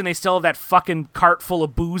some reason they still have that fucking cart full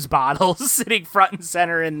of booze bottles sitting front and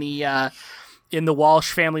center in the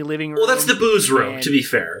Walsh family living room. Well, that's the booze room, to be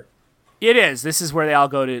fair. It is. This is where they all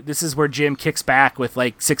go to. This is where Jim kicks back with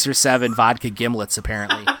like 6 or 7 vodka gimlets,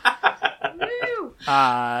 apparently.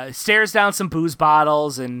 Stares down some booze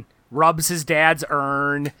bottles and rubs his dad's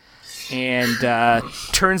urn, and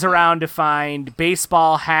turns around to find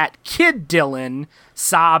baseball hat Kid Dylan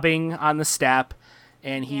sobbing on the step,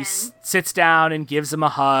 and he sits down and gives him a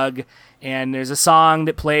hug, and there's a song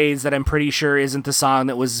that plays that I'm pretty sure isn't the song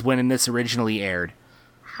that was when this originally aired.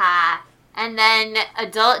 Ha. And then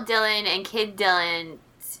adult Dylan and Kid Dylan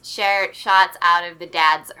share shots out of the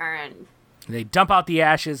dad's urn. They dump out the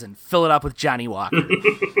ashes and fill it up with Johnny Walker.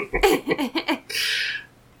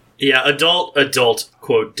 Yeah, adult,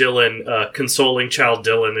 quote, Dylan, consoling child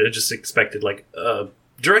Dylan. I just expected, like,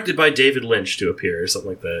 directed by David Lynch to appear or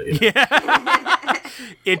something like that. You know? Yeah.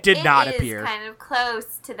 It did not appear. It is kind of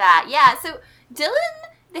close to that. Yeah, so Dylan,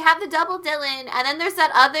 they have the double Dylan, and then there's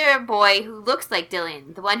that other boy who looks like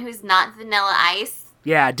Dylan, the one who's not Vanilla Ice.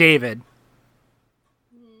 Yeah, David.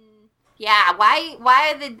 Yeah,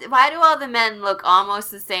 why do all the men look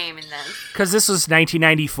almost the same in this? Because this was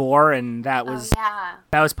 1994, and that was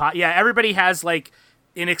everybody has like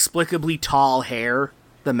inexplicably tall hair.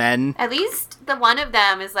 The men, at least the one of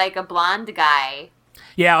them is like a blonde guy.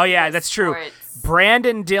 Yeah, oh yeah, that's true. Sports.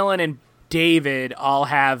 Brandon, Dylan, and David all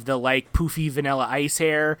have the like poofy Vanilla Ice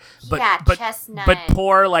hair, but chestnut. But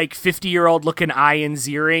poor like 50-year-old looking Ian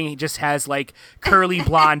Ziering, he just has like curly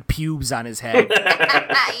blonde pubes on his head.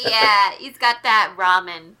 Yeah, he's got that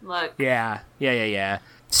ramen look. Yeah.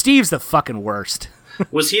 Steve's the fucking worst.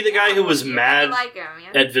 Was he the guy who was mad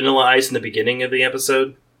at Vanilla Ice in the beginning of the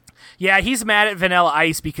episode? Yeah, he's mad at Vanilla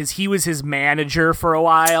Ice because he was his manager for a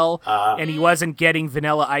while, and he wasn't getting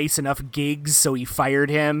Vanilla Ice enough gigs, so he fired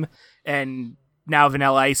him. And now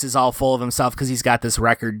Vanilla Ice is all full of himself because he's got this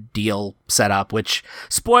record deal set up, which,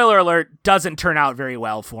 spoiler alert, doesn't turn out very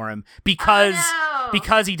well for him because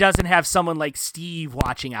he doesn't have someone like Steve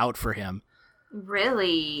watching out for him.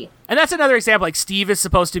 Really? And that's another example. Like, Steve is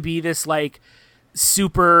supposed to be this like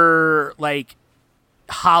super like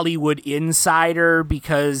Hollywood insider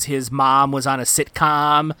because his mom was on a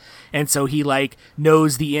sitcom, and so he like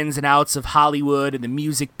knows the ins and outs of Hollywood and the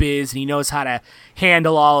music biz, and he knows how to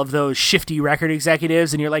handle all of those shifty record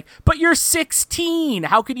executives. And you're like, but you're 16,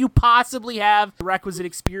 how could you possibly have the requisite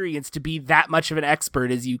experience to be that much of an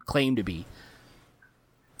expert as you claim to be?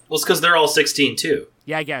 Well, it's because they're all 16 too.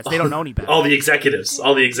 Yeah, I guess they don't know any better. All the executives,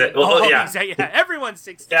 Everyone's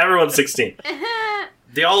 16. Everyone's 16.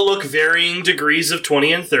 They all look varying degrees of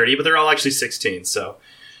 20 and 30, but they're all actually 16, so...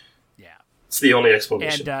 Yeah. It's the only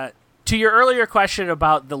explanation. And to your earlier question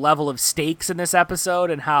about the level of stakes in this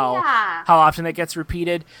episode and how often that gets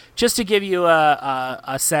repeated, just to give you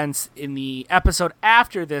a sense, in the episode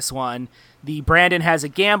after this one, the Brandon has a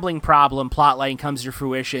gambling problem plotline comes to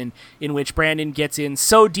fruition, in which Brandon gets in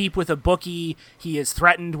so deep with a bookie, he is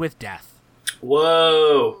threatened with death.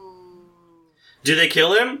 Whoa. Do they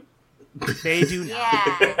kill him? They do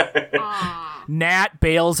not. Yeah. Nat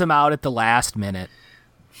bails him out at the last minute.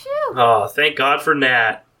 Phew. Oh, thank God for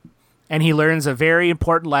Nat. And he learns a very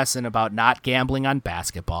important lesson about not gambling on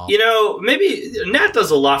basketball. You know, maybe Nat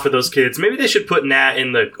does a lot for those kids. Maybe they should put Nat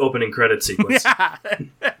in the opening credit sequence.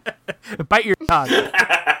 Bite your tongue.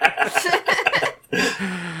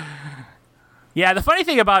 Yeah, the funny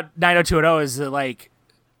thing about 90210 is that, like,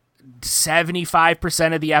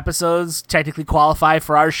 75% of the episodes technically qualify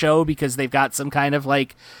for our show because they've got some kind of,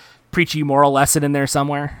 like, preachy moral lesson in there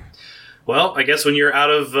somewhere. Well, I guess when you're out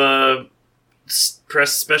of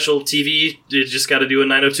press special TV, you just got to do a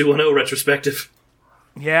 90210 retrospective.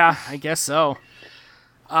 Yeah, I guess so.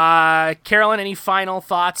 Carolyn, any final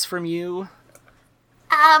thoughts from you?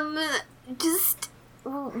 Just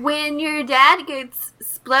when your dad gets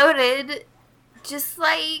exploded, just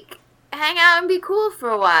like hang out and be cool for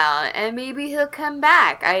a while, and maybe he'll come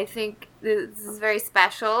back. I think this is very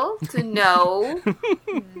special to know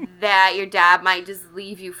that your dad might just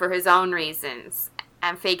leave you for his own reasons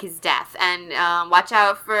and fake his death. And watch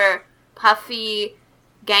out for puffy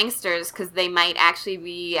gangsters, because they might actually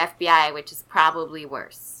be FBI, which is probably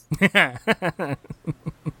worse.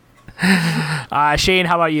 Shane,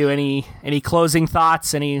 how about you? Any closing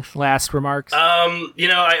thoughts? Any last remarks? You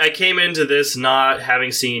know, I came into this not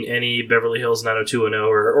having seen any Beverly Hills 90210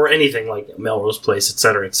 or anything like Melrose Place, et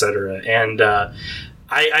cetera, and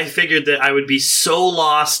I figured that I would be so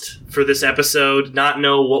lost for this episode, not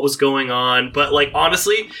know what was going on. But, like,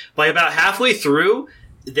 honestly, by about halfway through,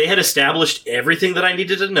 they had established everything that I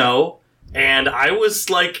needed to know. And I was,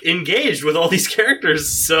 like, engaged with all these characters,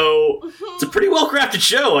 so it's a pretty well-crafted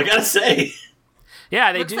show, I gotta say.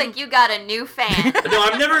 Yeah, they Looks do. like you got a new fan. No,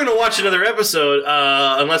 I'm never going to watch another episode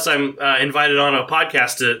unless I'm invited on a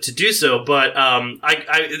podcast to do so. But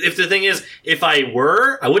if the thing is, if I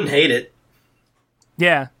were, I wouldn't hate it.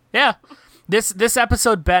 Yeah. This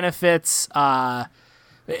episode benefits,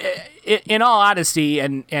 in all honesty,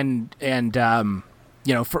 and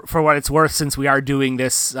for what it's worth, since we are doing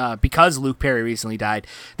this because Luke Perry recently died,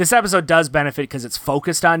 this episode does benefit because it's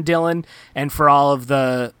focused on Dylan, and for all of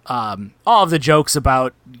the jokes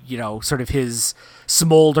about sort of his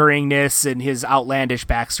smolderingness and his outlandish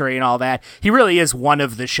backstory and all that. He really is one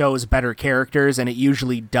of the show's better characters, and it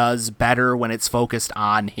usually does better when it's focused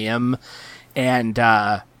on him. And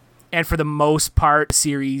for the most part,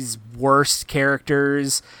 series' worst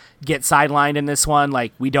characters get sidelined in this one.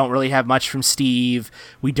 Like, we don't really have much from Steve.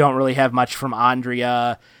 We don't really have much from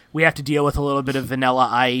Andrea. We have to deal with a little bit of Vanilla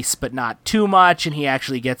Ice, but not too much, and he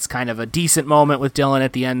actually gets kind of a decent moment with Dylan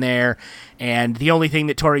at the end there. And the only thing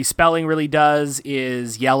that Tori Spelling really does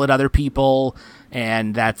is yell at other people,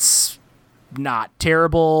 and that's not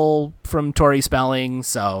terrible from Tori Spelling,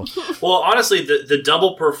 so... Well, honestly, the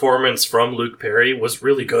double performance from Luke Perry was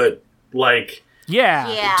really good. Like...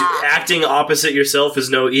 Yeah. Acting opposite yourself is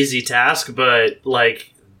no easy task, but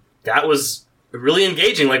like that was really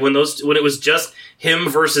engaging. Like when it was just him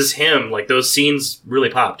versus him, like those scenes really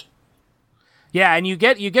popped. Yeah, and you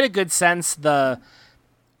get a good sense there's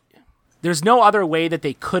no other way that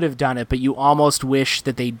they could have done it, but you almost wish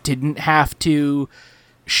that they didn't have to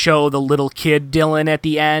show the little kid Dylan at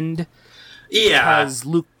the end. Yeah.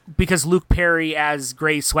 Because Luke Perry as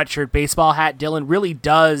gray sweatshirt baseball hat Dylan really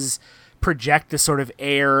does project this sort of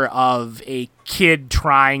air of a kid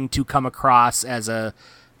trying to come across as a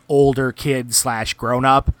older kid / grown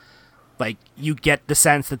up. Like, you get the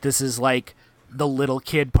sense that this is like the little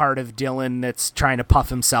kid part of Dylan that's trying to puff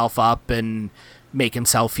himself up and make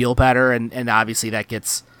himself feel better. And obviously that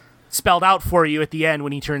gets spelled out for you at the end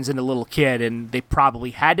when he turns into a little kid, and they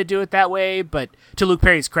probably had to do it that way. But to Luke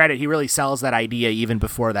Perry's credit, he really sells that idea even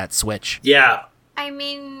before that switch. Yeah. I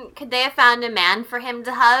mean, could they have found a man for him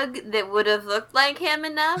to hug that would have looked like him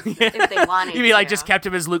enough if they wanted to? You mean like just kept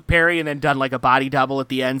him as Luke Perry and then done like a body double at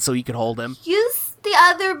the end so he could hold him? Use the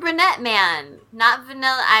other brunette man, not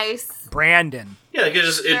Vanilla Ice. Brandon. Yeah, they could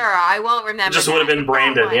just... I won't remember. It just would have been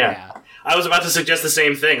Brandon, yeah. Yeah. I was about to suggest the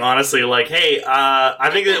same thing, honestly. Like, hey, I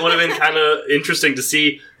think it would have been kind of interesting to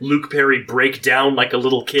see Luke Perry break down like a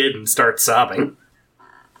little kid and start sobbing.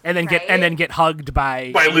 And then get hugged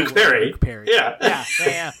by Luke Perry. Luke Perry. Yeah.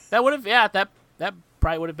 Yeah. That would have that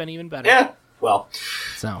probably would have been even better. Yeah. Well.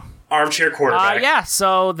 So armchair quarterback. Yeah,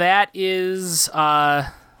 so that is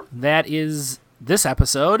this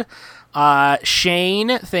episode.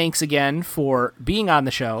 Shane, thanks again for being on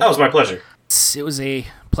the show. That was my pleasure. It was a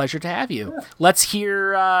pleasure to have you. Yeah. Let's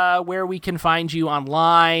hear where we can find you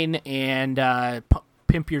online and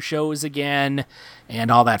pimp your shows again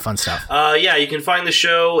and all that fun stuff. Yeah, you can find the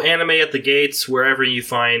show Anime at the Gates wherever you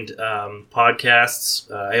find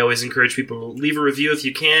podcasts. I always encourage people to leave a review if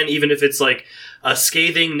you can, even if it's like a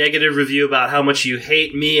scathing negative review about how much you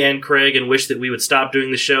hate me and Craig and wish that we would stop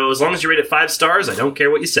doing the show. As long as you rate it 5 stars, I don't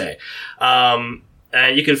care what you say. And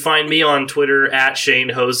you can find me on Twitter at Shane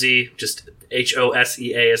Hosey, just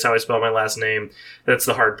Hosea is how I spell my last name. That's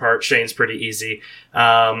the hard part. Shane's pretty easy.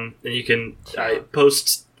 And you can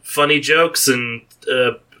post funny jokes and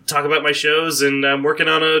talk about my shows, and I'm working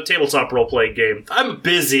on a tabletop role-playing game. I'm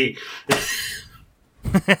busy.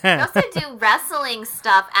 You also do wrestling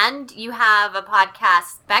stuff, and you have a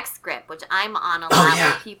podcast, Spec Script, which I'm on a lot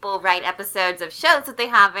where people write episodes of shows that they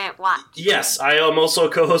haven't watched. Yes, I am also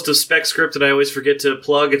a co-host of Spec Script, and I always forget to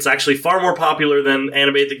plug. It's actually far more popular than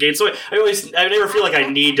Anime at the Gate, so I never feel like I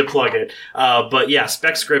need to plug it. But yeah,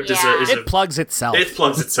 Spec Script is it plugs itself. It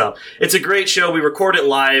plugs itself. It's a great show. We record it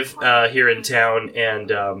live here in town, and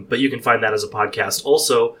but you can find that as a podcast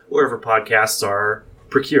also wherever podcasts are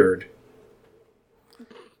procured.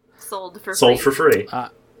 Sold for free.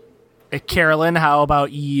 Carolyn, how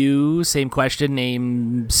about you? Same question,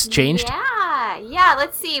 names changed? Yeah,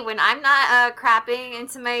 let's see. When I'm not crapping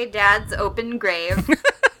into my dad's open grave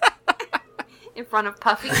in front of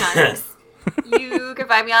puffy nuns, you can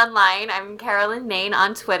find me online. I'm Carolyn Main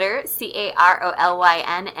on Twitter, CarolynMai,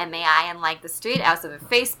 and like the street. I also have a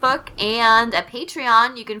Facebook and a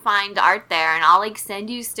Patreon. You can find art there, and I'll send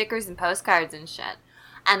you stickers and postcards and shit.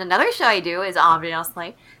 And another show I do is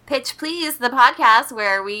obviously Pitch Please, the podcast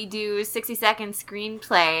where we do 60-second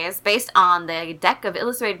screenplays based on the deck of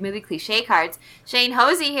illustrated movie cliche cards. Shane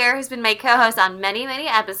Hosey here, who's been my co-host on many, many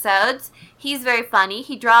episodes. He's very funny.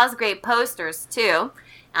 He draws great posters, too.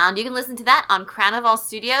 And you can listen to that on Carnival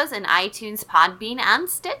Studios and iTunes, Podbean, and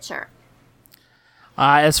Stitcher.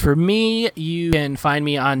 As for me, you can find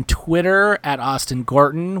me on Twitter at Austin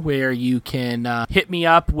Gorton, where you can hit me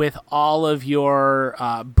up with all of your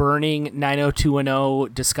burning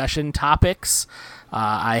 90210 discussion topics.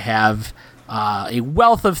 I have a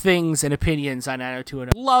wealth of things and opinions on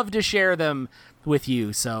 90210. Love to share them with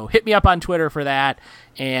you, so hit me up on Twitter for that,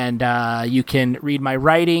 and you can read my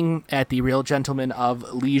writing at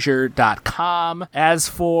therealgentlemanofleisure.com. As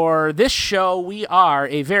for this show, we are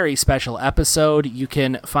a very special episode. You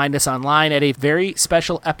can find us online at a very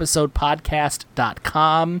special episode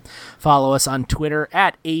podcast.com. Follow us on Twitter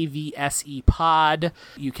at AVSEPod.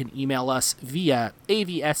 You can email us via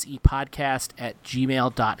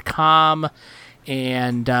avsepodcast@gmail.com.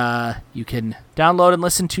 And you can download and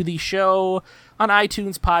listen to the show on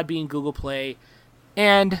iTunes, Podbean, Google Play,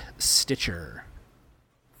 and Stitcher.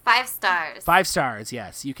 5 stars. 5 stars,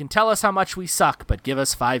 yes. You can tell us how much we suck, but give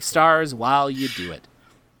us 5 stars while you do it.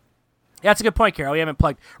 Yeah, that's a good point, Carol. We haven't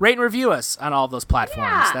plugged. Rate and review us on all those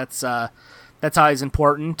platforms. Yeah. That's always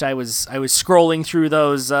important. I was scrolling through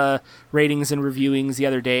those ratings and reviewings the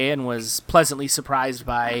other day and was pleasantly surprised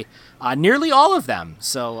by nearly all of them.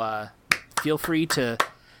 So feel free to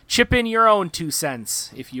chip in your own 2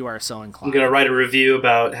 cents if you are so inclined. I'm going to write a review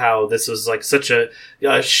about how this was like such a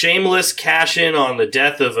shameless cash-in on the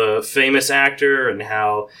death of a famous actor and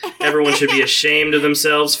how everyone should be ashamed of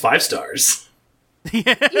themselves. 5 stars. You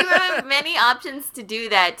have many options to do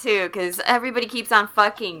that, too, because everybody keeps on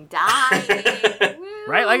fucking dying.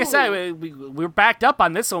 Right? Like I said, we're backed up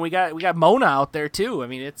on this one. We got Mona out there, too. I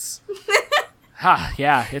mean, it's...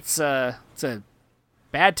 it's a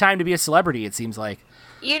bad time to be a celebrity, it seems like.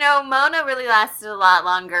 You know, Mona really lasted a lot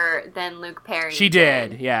longer than Luke Perry. She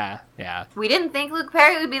did, yeah. We didn't think Luke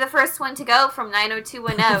Perry would be the first one to go from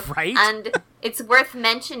 90210. Right? And it's worth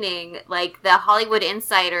mentioning, like, the Hollywood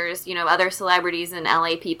insiders, you know, other celebrities and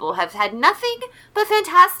LA people have had nothing but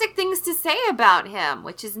fantastic things to say about him,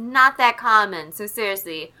 which is not that common. So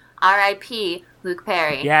seriously, R.I.P. Luke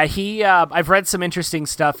Perry. Yeah, I've read some interesting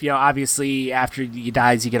stuff. You know, obviously, after he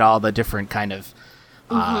dies, you get all the different kind of,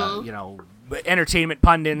 you know, entertainment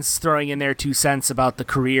pundits throwing in their 2 cents about the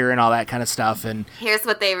career and all that kind of stuff. And here's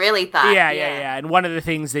what they really thought. Yeah. And one of the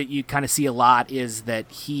things that you kind of see a lot is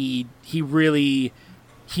that he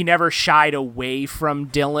never shied away from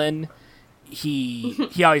Dylan.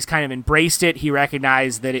 He always kind of embraced it. He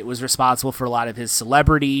recognized that it was responsible for a lot of his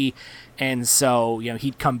celebrity. And so, you know,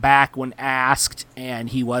 he'd come back when asked, and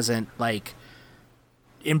he wasn't like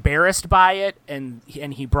embarrassed by it, and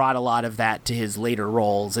he brought a lot of that to his later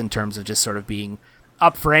roles in terms of just sort of being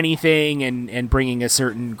up for anything and bringing a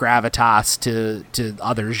certain gravitas to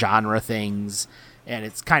other genre things. And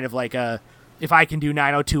it's kind of like a, if I can do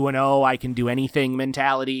 90210, I can do anything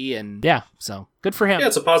mentality. And yeah, so good for him. Yeah,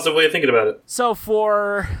 it's a positive way of thinking about it. So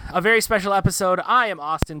for a very special episode, I am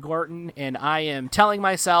Austin Gorton, and I am telling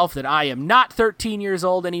myself that I am not 13 years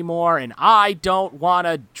old anymore, and I don't want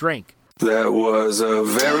to drink. That was a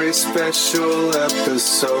very special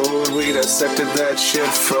episode. We dissected that shit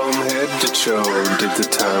from head to toe. Did the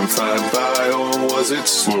time fly by or was it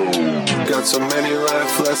slow? Got so many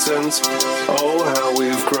life lessons. Oh, how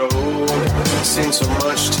we've grown. Seen so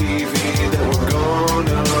much TV that we're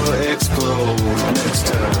gonna explode next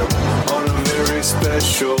time on a very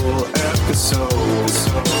special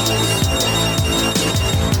episode.